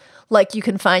lozenges, like you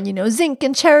can find, zinc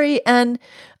and cherry and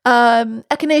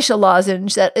echinacea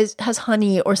lozenge that has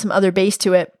honey or some other base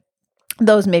to it,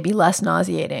 those may be less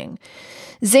nauseating.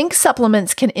 Zinc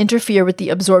supplements can interfere with the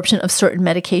absorption of certain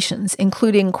medications,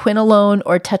 including quinolone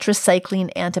or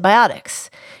tetracycline antibiotics.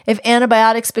 If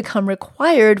antibiotics become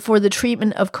required for the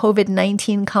treatment of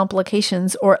COVID-19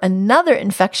 complications or another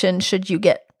infection should you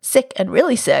get sick and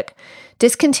really sick,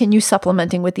 discontinue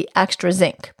supplementing with the extra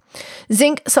zinc.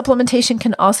 Zinc supplementation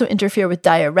can also interfere with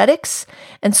diuretics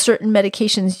and certain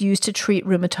medications used to treat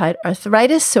rheumatoid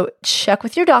arthritis, so check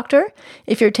with your doctor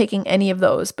if you're taking any of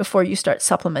those before you start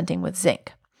supplementing with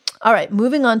zinc. All right,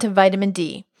 moving on to vitamin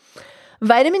D.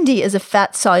 Vitamin D is a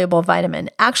fat-soluble vitamin.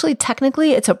 Actually,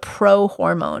 technically, it's a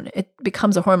pro-hormone. It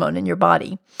becomes a hormone in your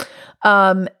body.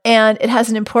 And it has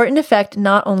an important effect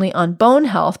not only on bone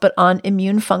health, but on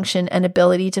immune function and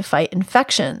ability to fight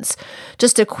infections.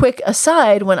 Just a quick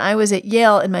aside, when I was at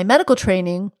Yale in my medical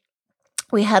training,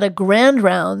 we had a grand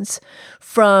rounds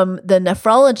from the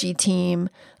nephrology team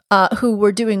who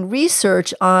were doing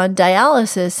research on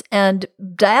dialysis, and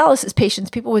dialysis patients,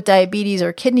 people with diabetes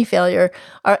or kidney failure,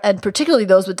 and particularly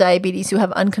those with diabetes who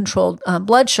have uncontrolled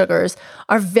blood sugars,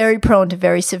 are very prone to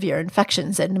very severe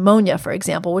infections and pneumonia, for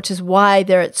example, which is why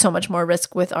they're at so much more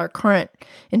risk with our current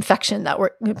infection that we're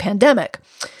pandemic.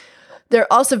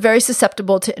 They're also very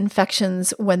susceptible to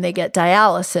infections when they get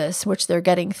dialysis, which they're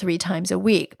getting 3 times a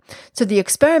week. So the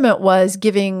experiment was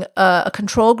giving a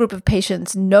control group of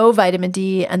patients no vitamin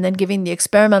D and then giving the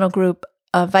experimental group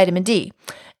vitamin D.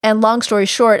 And long story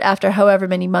short, after however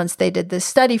many months they did this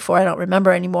study for, I don't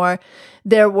remember anymore,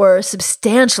 there were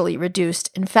substantially reduced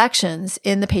infections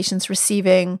in the patients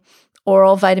receiving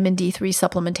oral vitamin D3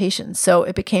 supplementation. So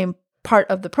it became part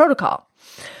of the protocol.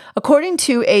 According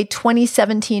to a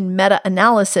 2017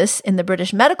 meta-analysis in the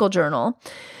British Medical Journal,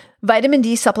 vitamin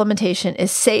D supplementation is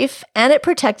safe and it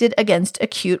protected against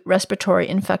acute respiratory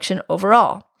infection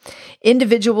overall.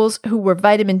 Individuals who were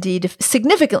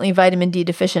significantly vitamin D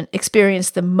deficient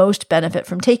experienced the most benefit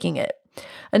from taking it.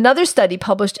 Another study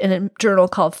published in a journal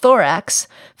called Thorax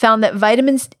found that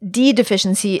vitamin D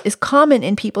deficiency is common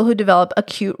in people who develop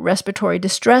acute respiratory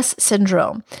distress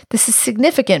syndrome. This is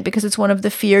significant because it's one of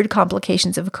the feared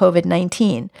complications of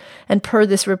COVID-19, and per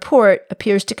this report,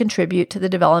 appears to contribute to the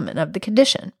development of the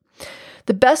condition.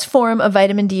 The best form of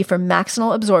vitamin D for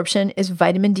maximal absorption is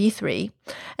vitamin D3,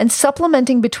 and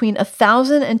supplementing between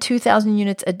 1,000 and 2,000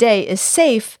 units a day is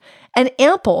safe and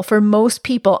ample for most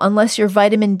people unless you're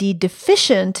vitamin D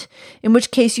deficient, in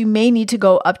which case you may need to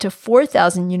go up to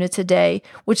 4,000 units a day,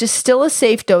 which is still a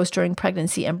safe dose during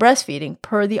pregnancy and breastfeeding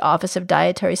per the Office of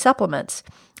Dietary Supplements.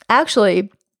 Actually,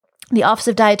 the Office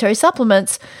of Dietary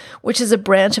Supplements, which is a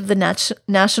branch of the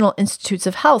National Institutes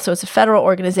of Health, so it's a federal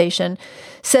organization,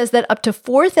 says that up to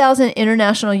 4,000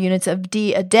 international units of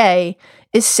D a day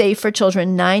is safe for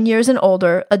children 9 years and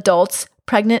older, adults,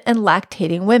 pregnant, and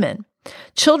lactating women.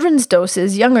 Children's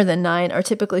doses younger than 9 are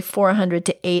typically 400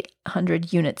 to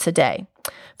 800 units a day.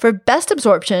 For best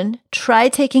absorption, try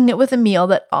taking it with a meal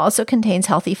that also contains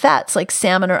healthy fats like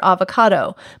salmon or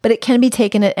avocado, but it can be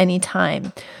taken at any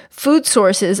time. Food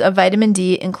sources of vitamin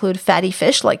D include fatty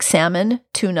fish like salmon,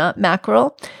 tuna,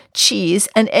 mackerel, cheese,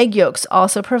 and egg yolks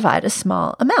also provide a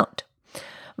small amount.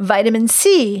 Vitamin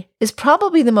C is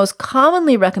probably the most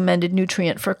commonly recommended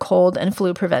nutrient for cold and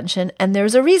flu prevention, and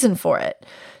there's a reason for it.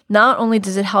 Not only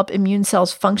does it help immune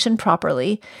cells function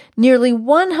properly, nearly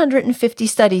 150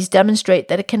 studies demonstrate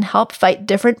that it can help fight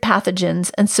different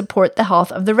pathogens and support the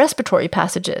health of the respiratory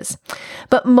passages.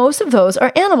 But most of those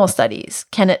are animal studies.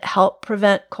 Can it help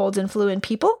prevent colds and flu in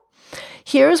people?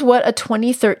 Here's what a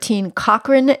 2013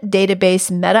 Cochrane database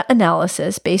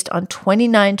meta-analysis based on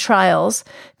 29 trials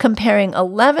comparing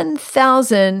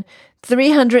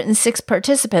 11,306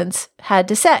 participants had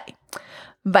to say.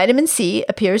 Vitamin C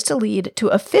appears to lead to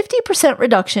a 50%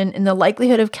 reduction in the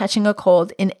likelihood of catching a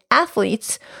cold in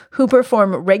athletes who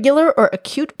perform regular or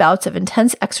acute bouts of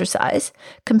intense exercise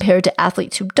compared to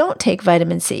athletes who don't take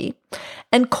vitamin C.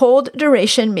 And cold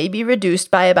duration may be reduced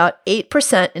by about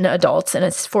 8% in adults and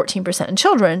it's 14% in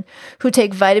children who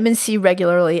take vitamin C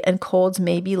regularly, and colds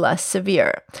may be less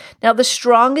severe. Now, the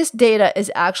strongest data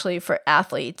is actually for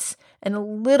athletes, and a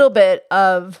little bit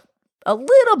of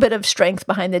strength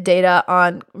behind the data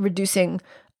on reducing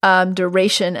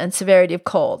duration and severity of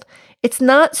cold. It's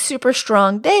not super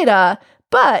strong data,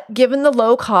 but given the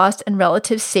low cost and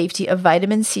relative safety of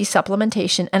vitamin C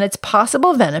supplementation and its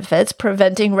possible benefits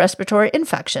preventing respiratory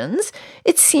infections,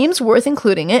 it seems worth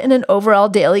including it in an overall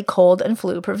daily cold and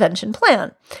flu prevention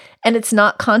plan. And it's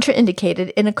not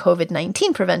contraindicated in a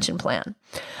COVID-19 prevention plan.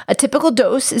 A typical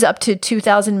dose is up to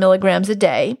 2,000 milligrams a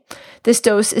day. This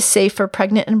dose is safe for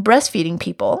pregnant and breastfeeding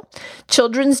people.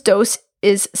 Children's dose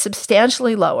is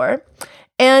substantially lower.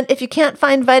 And if you can't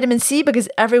find vitamin C because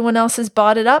everyone else has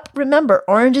bought it up, remember,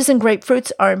 oranges and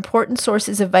grapefruits are important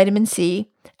sources of vitamin C,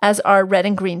 as are red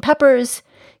and green peppers,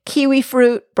 kiwi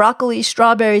fruit, broccoli,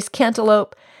 strawberries,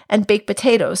 cantaloupe, and baked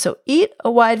potatoes. So eat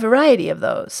a wide variety of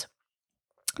those.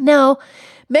 Now,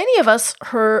 many of us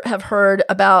have heard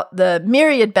about the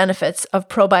myriad benefits of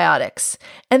probiotics,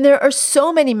 and there are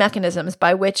so many mechanisms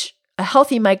by which a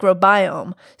healthy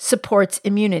microbiome supports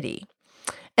immunity.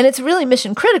 And it's really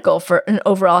mission critical for an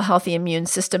overall healthy immune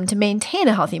system to maintain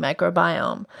a healthy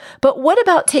microbiome. But what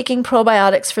about taking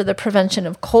probiotics for the prevention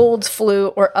of colds, flu,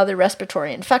 or other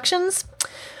respiratory infections?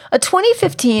 A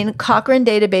 2015 Cochrane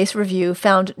database review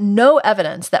found no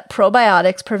evidence that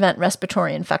probiotics prevent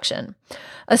respiratory infection.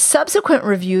 A subsequent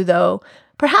review, though,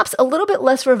 perhaps a little bit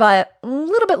less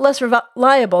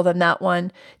reliable than that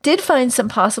one, did find some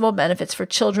possible benefits for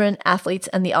children, athletes,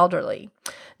 and the elderly.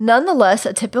 Nonetheless,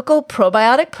 a typical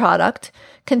probiotic product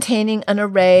containing an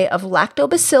array of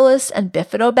lactobacillus and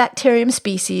bifidobacterium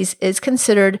species is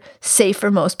considered safe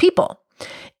for most people.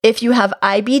 If you have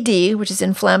IBD, which is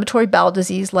inflammatory bowel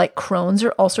disease like Crohn's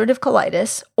or ulcerative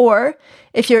colitis, or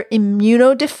if you're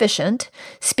immunodeficient,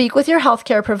 speak with your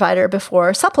healthcare provider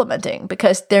before supplementing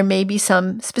because there may be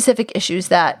some specific issues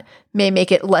that may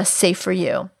make it less safe for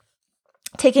you.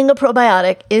 Taking a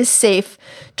probiotic is safe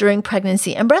during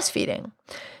pregnancy and breastfeeding.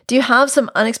 Do you have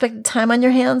some unexpected time on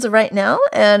your hands right now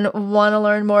and want to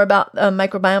learn more about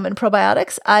microbiome and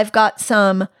probiotics? I've got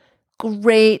some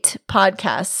great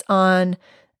podcasts on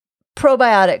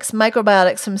probiotics,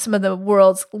 microbiotics from some of the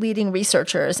world's leading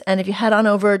researchers. And if you head on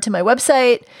over to my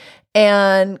website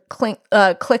and click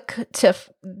to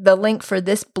the link for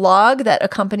this blog that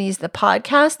accompanies the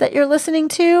podcast that you're listening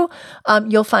to,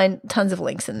 you'll find tons of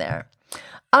links in there.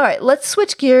 All right, let's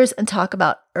switch gears and talk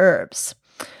about herbs.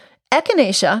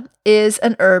 Echinacea is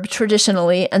an herb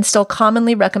traditionally and still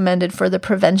commonly recommended for the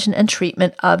prevention and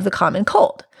treatment of the common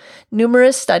cold.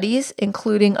 Numerous studies,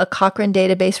 including a Cochrane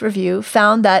database review,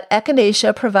 found that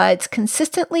echinacea provides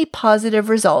consistently positive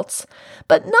results,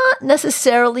 but not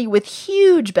necessarily with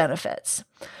huge benefits.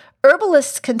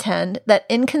 Herbalists contend that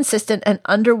inconsistent and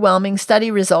underwhelming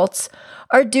study results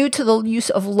are due to the use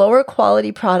of lower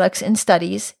quality products in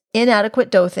studies, inadequate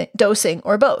dosing,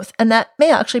 or both, and that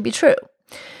may actually be true.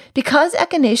 Because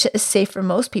echinacea is safe for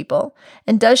most people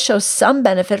and does show some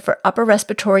benefit for upper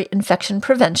respiratory infection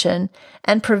prevention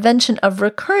and prevention of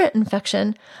recurrent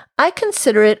infection, I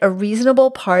consider it a reasonable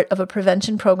part of a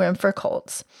prevention program for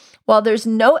colds. While there's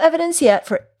no evidence yet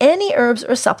for any herbs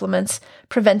or supplements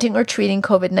preventing or treating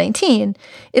COVID-19,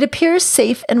 it appears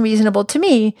safe and reasonable to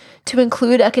me to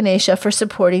include echinacea for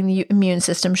supporting the immune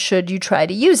system should you try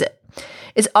to use it.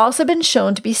 It's also been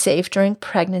shown to be safe during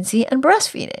pregnancy and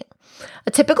breastfeeding.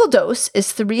 A typical dose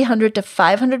is 300 to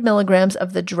 500 milligrams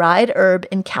of the dried herb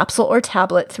in capsule or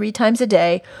tablet 3 times a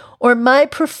day, or my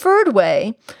preferred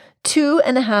way,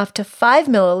 2.5 to 5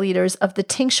 milliliters of the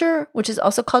tincture, which is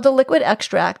also called a liquid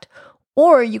extract,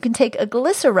 or you can take a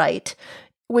glycerite,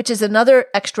 which is another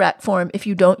extract form if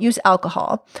you don't use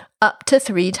alcohol, up to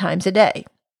 3 times a day.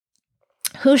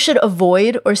 Who should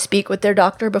avoid or speak with their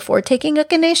doctor before taking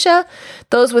echinacea?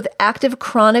 Those with active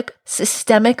chronic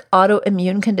systemic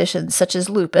autoimmune conditions such as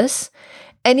lupus,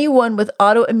 anyone with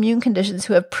autoimmune conditions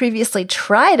who have previously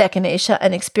tried echinacea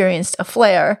and experienced a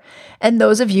flare, and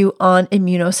those of you on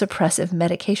immunosuppressive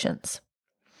medications.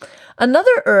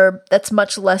 Another herb that's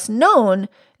much less known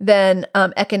than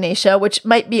echinacea, which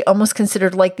might be almost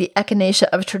considered like the echinacea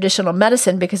of traditional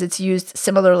medicine because it's used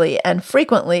similarly and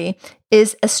frequently,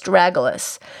 is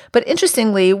astragalus. But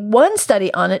interestingly, one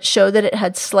study on it showed that it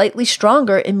had slightly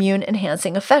stronger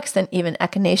immune-enhancing effects than even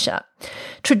echinacea.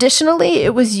 Traditionally,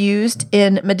 it was used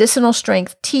in medicinal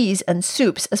strength teas and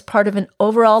soups as part of an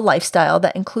overall lifestyle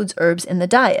that includes herbs in the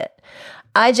diet.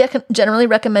 I generally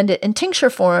recommend it in tincture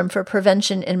form for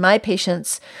prevention in my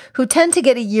patients who tend to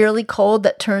get a yearly cold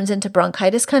that turns into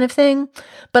bronchitis kind of thing.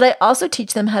 But I also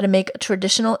teach them how to make a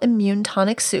traditional immune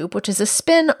tonic soup, which is a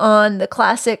spin on the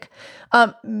classic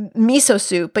miso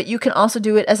soup, but you can also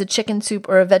do it as a chicken soup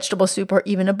or a vegetable soup or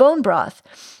even a bone broth.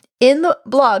 In the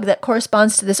blog that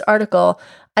corresponds to this article,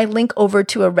 I link over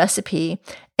to a recipe,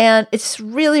 and it's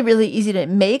really, really easy to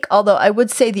make, although I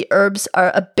would say the herbs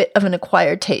are a bit of an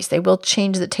acquired taste. They will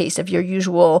change the taste of your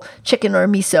usual chicken or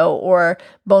miso or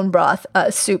bone broth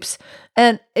soups.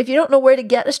 And if you don't know where to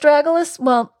get astragalus,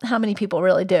 well, how many people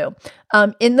really do?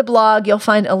 In the blog, you'll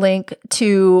find a link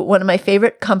to one of my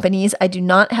favorite companies. I do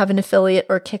not have an affiliate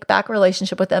or kickback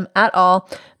relationship with them at all,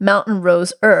 Mountain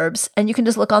Rose Herbs. And you can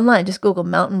just look online, just Google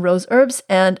Mountain Rose Herbs.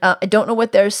 And I don't know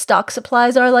what their stock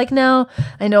supplies are like now.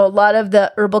 I know a lot of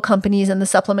the herbal companies and the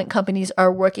supplement companies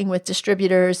are working with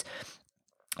distributors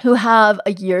who have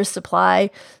a year's supply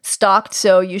stocked,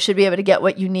 so you should be able to get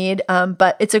what you need,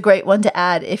 but it's a great one to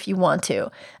add if you want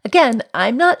to. Again,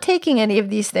 I'm not taking any of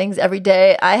these things every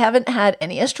day. I haven't had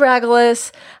any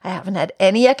astragalus. I haven't had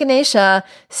any echinacea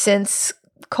since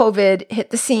COVID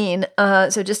hit the scene.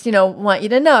 So just, want you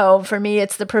to know, for me,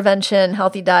 it's the prevention,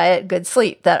 healthy diet, good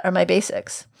sleep that are my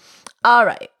basics. All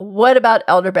right, what about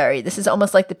elderberry? This is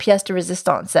almost like the pièce de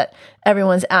résistance that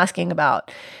everyone's asking about.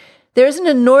 There's an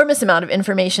enormous amount of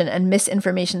information and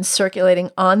misinformation circulating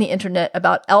on the internet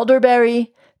about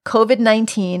elderberry,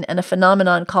 COVID-19, and a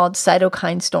phenomenon called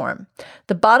cytokine storm.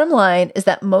 The bottom line is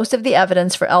that most of the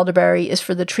evidence for elderberry is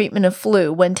for the treatment of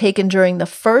flu when taken during the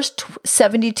first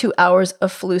 72 hours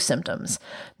of flu symptoms,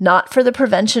 not for the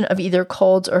prevention of either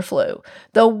colds or flu.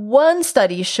 Though one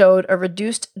study showed a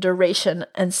reduced duration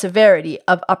and severity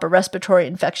of upper respiratory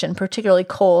infection, particularly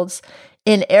colds,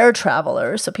 in air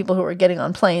travelers, so people who were getting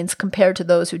on planes, compared to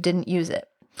those who didn't use it.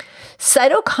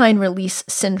 Cytokine release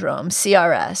syndrome,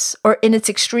 CRS, or in its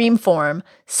extreme form,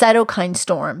 cytokine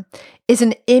storm, is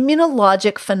an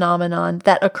immunologic phenomenon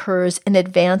that occurs in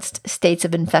advanced states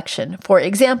of infection. For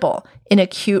example, in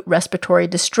acute respiratory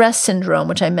distress syndrome,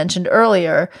 which I mentioned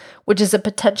earlier, which is a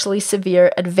potentially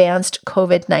severe advanced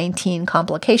COVID-19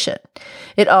 complication.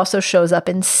 It also shows up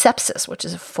in sepsis, which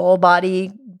is a full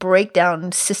body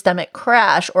breakdown, systemic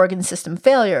crash, organ system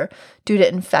failure due to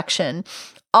infection.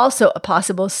 Also a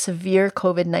possible severe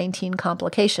COVID-19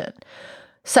 complication.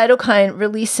 Cytokine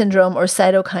release syndrome or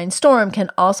cytokine storm can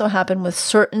also happen with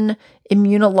certain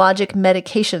immunologic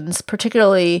medications,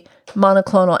 particularly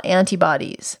monoclonal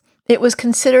antibodies. It was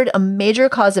considered a major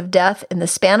cause of death in the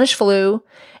Spanish flu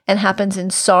and happens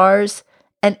in SARS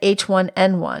and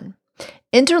H1N1.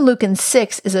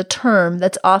 Interleukin-6 is a term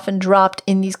that's often dropped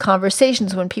in these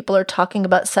conversations when people are talking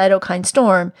about cytokine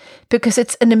storm because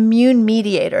it's an immune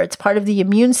mediator. It's part of the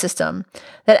immune system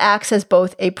that acts as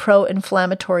both a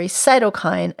pro-inflammatory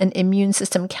cytokine, an immune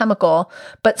system chemical,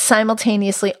 but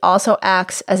simultaneously also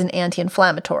acts as an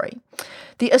anti-inflammatory.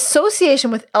 The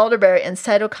association with elderberry and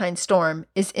cytokine storm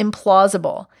is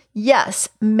implausible. Yes,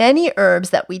 many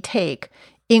herbs that we take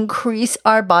increase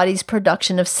our body's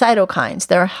production of cytokines.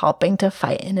 They're helping to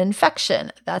fight an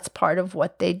infection. That's part of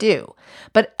what they do.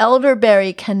 But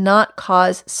elderberry cannot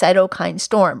cause cytokine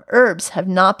storm. Herbs have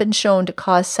not been shown to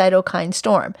cause cytokine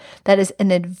storm. That is an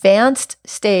advanced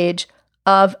stage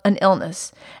of an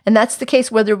illness. And that's the case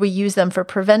whether we use them for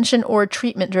prevention or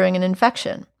treatment during an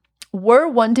infection. Were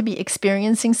one to be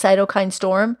experiencing cytokine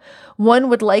storm, one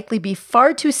would likely be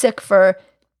far too sick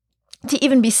to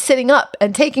even be sitting up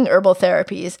and taking herbal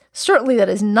therapies. Certainly that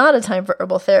is not a time for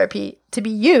herbal therapy to be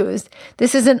used.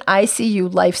 This is an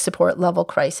ICU life support level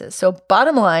crisis. So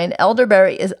bottom line,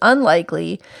 elderberry is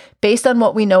unlikely, based on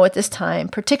what we know at this time,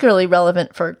 particularly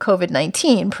relevant for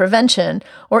COVID-19 prevention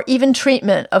or even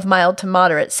treatment of mild to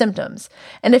moderate symptoms.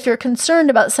 And if you're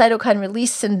concerned about cytokine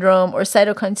release syndrome or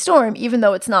cytokine storm, even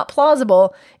though it's not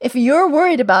plausible, if you're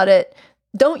worried about it,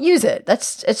 don't use it.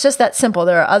 It's just that simple.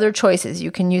 There are other choices.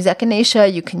 You can use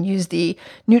echinacea. You can use the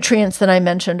nutrients that I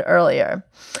mentioned earlier.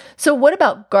 So what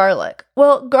about garlic?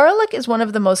 Well, garlic is one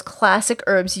of the most classic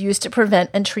herbs used to prevent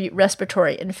and treat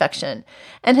respiratory infection.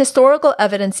 And historical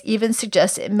evidence even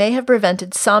suggests it may have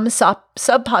prevented some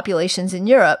subpopulations in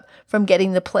Europe from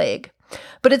getting the plague.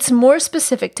 But it's more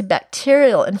specific to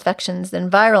bacterial infections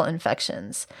than viral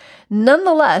infections.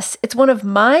 Nonetheless, it's one of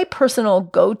my personal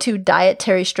go-to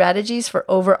dietary strategies for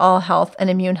overall health and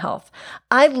immune health.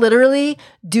 I literally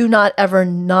do not ever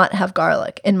not have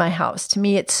garlic in my house. To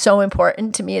me, it's so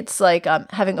important. To me, it's like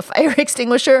having a fire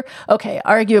extinguisher. Okay,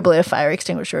 arguably a fire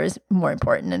extinguisher is more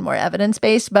important and more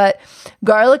evidence-based, but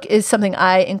garlic is something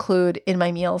I include in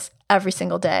my meals every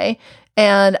single day.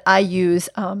 And I use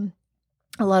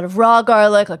a lot of raw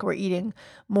garlic, like we're eating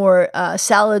more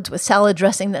salads with salad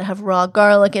dressing that have raw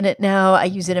garlic in it now. I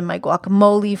use it in my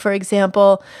guacamole, for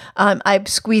example. I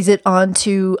squeeze it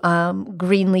onto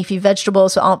green leafy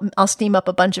vegetables. So I'll steam up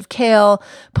a bunch of kale,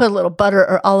 put a little butter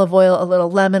or olive oil, a little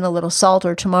lemon, a little salt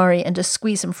or tamari, and just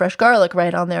squeeze some fresh garlic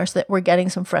right on there so that we're getting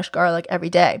some fresh garlic every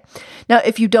day. Now,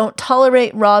 if you don't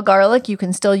tolerate raw garlic, you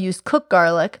can still use cooked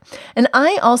garlic. And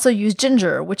I also use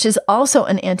ginger, which is also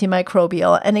an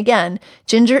antimicrobial. And again,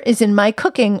 ginger is in my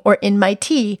cooking or in my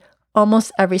tea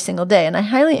almost every single day. And I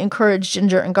highly encourage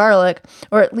ginger and garlic,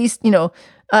 or at least,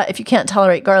 if you can't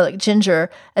tolerate garlic, ginger,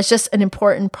 as just an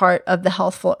important part of the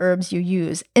healthful herbs you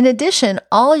use. In addition,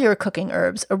 all your cooking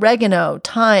herbs, oregano,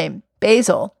 thyme,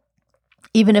 basil,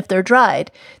 even if they're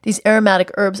dried, these aromatic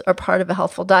herbs are part of a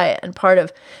healthful diet and part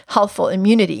of healthful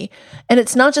immunity. And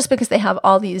it's not just because they have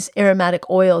all these aromatic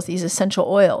oils, these essential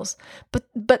oils,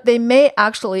 but they may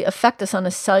actually affect us on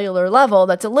a cellular level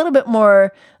that's a little bit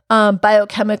more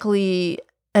biochemically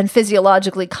and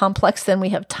physiologically complex than we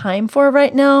have time for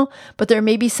right now. But there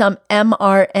may be some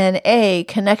mRNA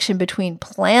connection between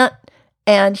plant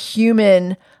and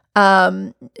human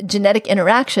genetic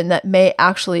interaction that may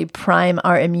actually prime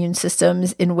our immune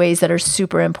systems in ways that are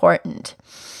super important.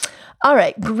 All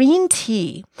right, green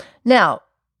tea. Now,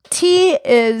 tea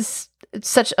is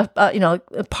such a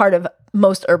part of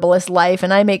most herbalists' life,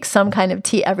 and I make some kind of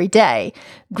tea every day.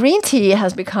 Green tea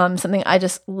has become something I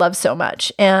just love so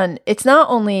much, and it's not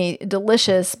only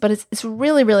delicious, but it's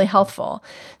really, really healthful.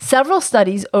 Several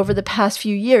studies over the past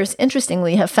few years,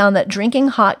 interestingly, have found that drinking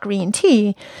hot green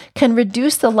tea can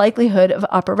reduce the likelihood of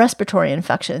upper respiratory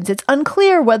infections. It's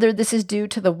unclear whether this is due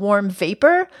to the warm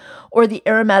vapor or the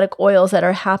aromatic oils that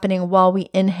are happening while we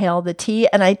inhale the tea.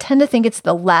 And I tend to think it's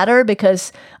the latter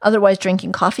because otherwise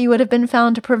drinking coffee would have been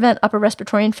found to prevent upper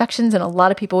respiratory infections. And a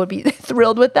lot of people would be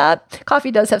thrilled with that. Coffee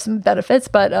does have some benefits,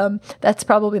 but that's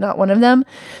probably not one of them.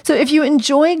 So if you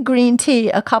enjoy green tea,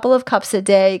 a couple of cups a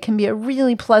day can be a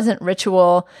really pleasant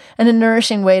ritual and a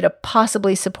nourishing way to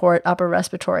possibly support upper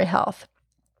respiratory health.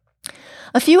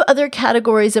 A few other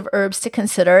categories of herbs to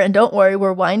consider, and don't worry,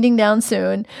 we're winding down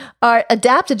soon, are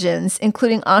adaptogens,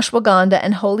 including ashwagandha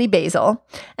and holy basil,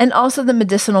 and also the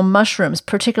medicinal mushrooms,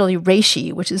 particularly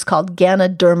reishi, which is called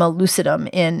Ganoderma lucidum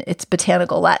in its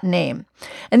botanical Latin name.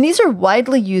 And these are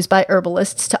widely used by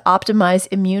herbalists to optimize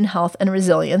immune health and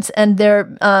resilience, and they're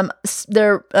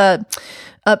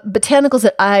botanicals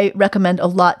that I recommend a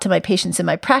lot to my patients in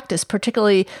my practice,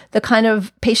 particularly the kind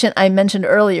of patient I mentioned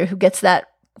earlier who gets that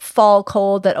fall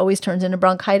cold that always turns into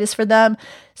bronchitis for them.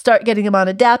 Start getting them on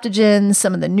adaptogens,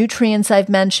 some of the nutrients I've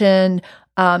mentioned,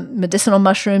 medicinal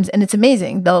mushrooms, and it's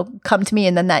amazing. They'll come to me,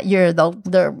 and then that year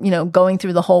they're going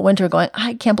through the whole winter going,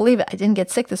 I can't believe it. I didn't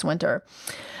get sick this winter.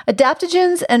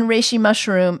 Adaptogens and reishi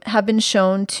mushroom have been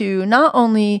shown to not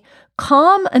only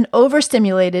calm an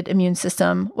overstimulated immune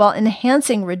system while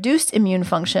enhancing reduced immune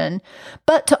function,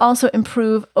 but to also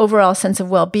improve overall sense of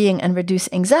well-being and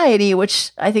reduce anxiety,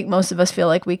 which I think most of us feel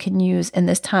like we can use in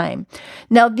this time.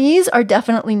 Now, these are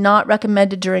definitely not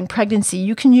recommended during pregnancy.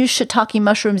 You can use shiitake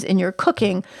mushrooms in your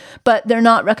cooking, but they're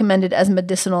not recommended as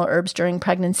medicinal herbs during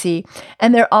pregnancy.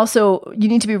 And they're also, you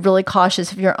need to be really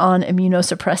cautious if you're on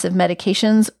immunosuppressive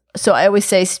medications. So I always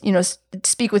say,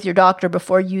 speak with your doctor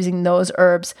before using those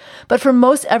herbs. But for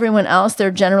most everyone else,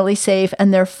 they're generally safe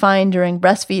and they're fine during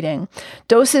breastfeeding.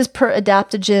 Doses per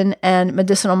adaptogen and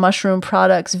medicinal mushroom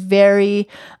products vary.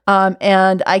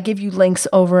 And I give you links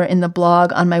over in the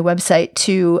blog on my website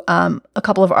to a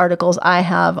couple of articles I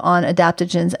have on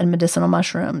adaptogens and medicinal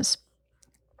mushrooms.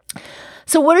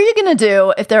 So what are you going to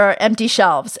do if there are empty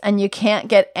shelves and you can't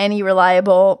get any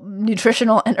reliable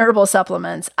nutritional and herbal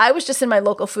supplements? I was just in my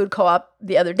local food co-op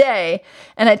the other day,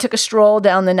 and I took a stroll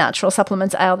down the natural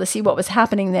supplements aisle to see what was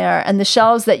happening there, and the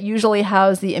shelves that usually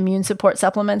house the immune support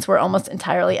supplements were almost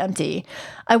entirely empty.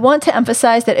 I want to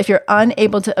emphasize that if you're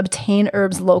unable to obtain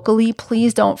herbs locally,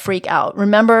 please don't freak out.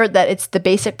 Remember that it's the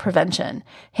basic prevention: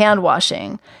 hand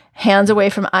washing, hands away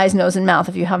from eyes, nose, and mouth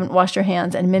if you haven't washed your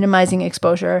hands, and minimizing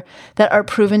exposure, that are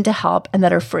proven to help and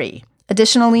that are free.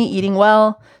 Additionally, eating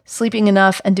well, sleeping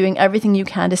enough, and doing everything you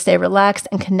can to stay relaxed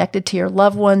and connected to your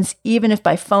loved ones, even if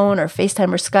by phone or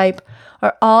FaceTime or Skype,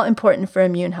 are all important for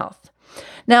immune health.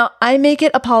 Now, I make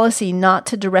it a policy not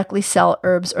to directly sell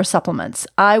herbs or supplements.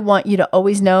 I want you to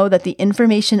always know that the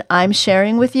information I'm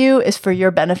sharing with you is for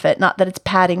your benefit, not that it's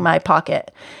padding my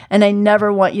pocket. And I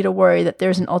never want you to worry that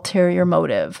there's an ulterior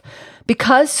motive.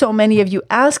 Because so many of you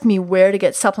ask me where to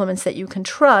get supplements that you can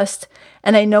trust,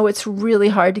 and I know it's really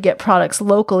hard to get products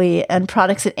locally, and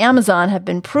products at Amazon have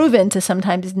been proven to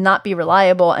sometimes not be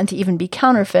reliable and to even be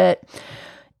counterfeit.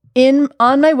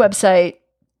 On my website,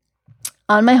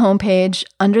 on my homepage,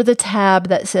 under the tab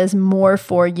that says More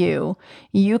For You,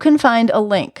 you can find a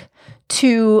link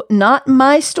to not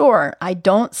my store. I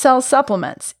don't sell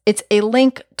supplements. It's a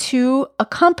link to a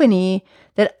company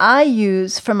that I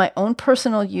use for my own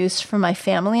personal use, for my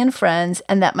family and friends,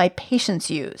 and that my patients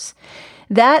use.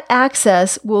 That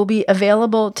access will be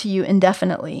available to you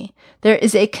indefinitely. There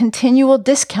is a continual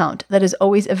discount that is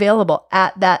always available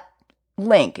at that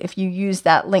link, if you use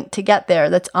that link to get there,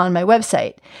 that's on my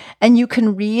website. And you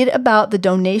can read about the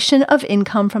donation of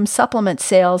income from supplement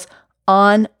sales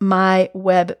on my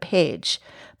web page.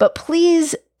 But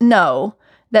please know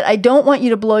that I don't want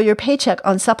you to blow your paycheck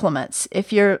on supplements.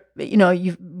 If you've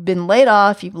been laid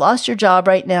off, you've lost your job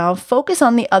right now, focus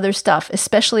on the other stuff,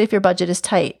 especially if your budget is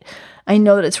tight. I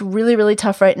know that it's really, really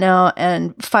tough right now,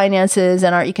 and finances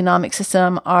and our economic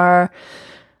system are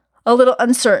a little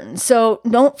uncertain. So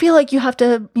don't feel like you have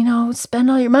to,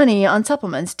 spend all your money on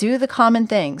supplements. Do the common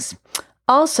things.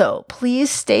 Also,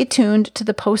 please stay tuned to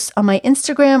the posts on my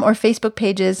Instagram or Facebook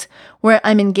pages where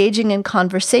I'm engaging in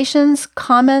conversations,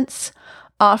 comments,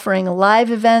 offering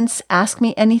live events, ask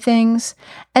me anythings,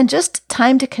 and just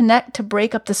time to connect to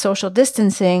break up the social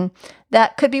distancing.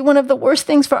 That could be one of the worst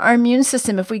things for our immune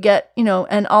system if we get,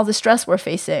 and all the stress we're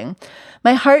facing.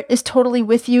 My heart is totally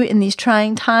with you in these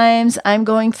trying times. I'm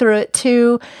going through it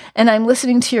too, and I'm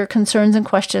listening to your concerns and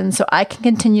questions so I can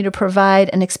continue to provide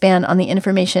and expand on the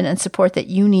information and support that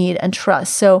you need and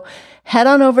trust. So head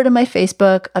on over to my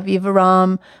Facebook, Aviva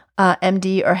Ram,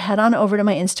 MD, or head on over to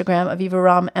my Instagram, Aviva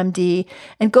Ram MD,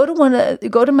 and go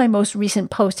to my most recent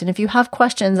post. And if you have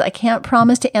questions, I can't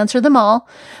promise to answer them all,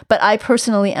 but I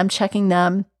personally am checking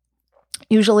them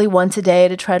usually once a day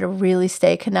to try to really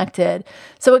stay connected.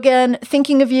 So again,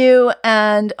 thinking of you,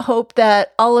 and hope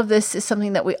that all of this is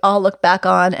something that we all look back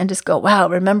on and just go, wow,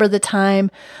 remember the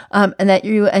time, and that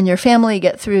you and your family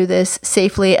get through this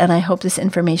safely. And I hope this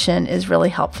information is really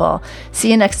helpful.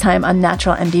 See you next time on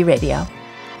Natural MD Radio.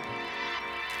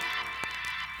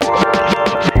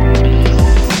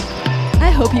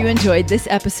 I hope you enjoyed this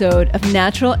episode of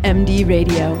Natural MD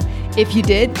Radio. If you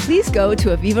did, please go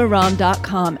to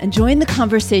avivaram.com and join the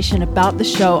conversation about the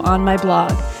show on my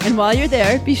blog. And while you're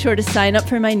there, be sure to sign up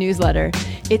for my newsletter.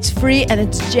 It's free and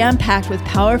it's jam-packed with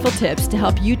powerful tips to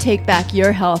help you take back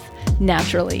your health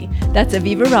naturally. That's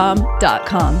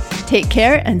avivaram.com. Take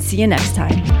care and see you next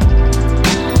time.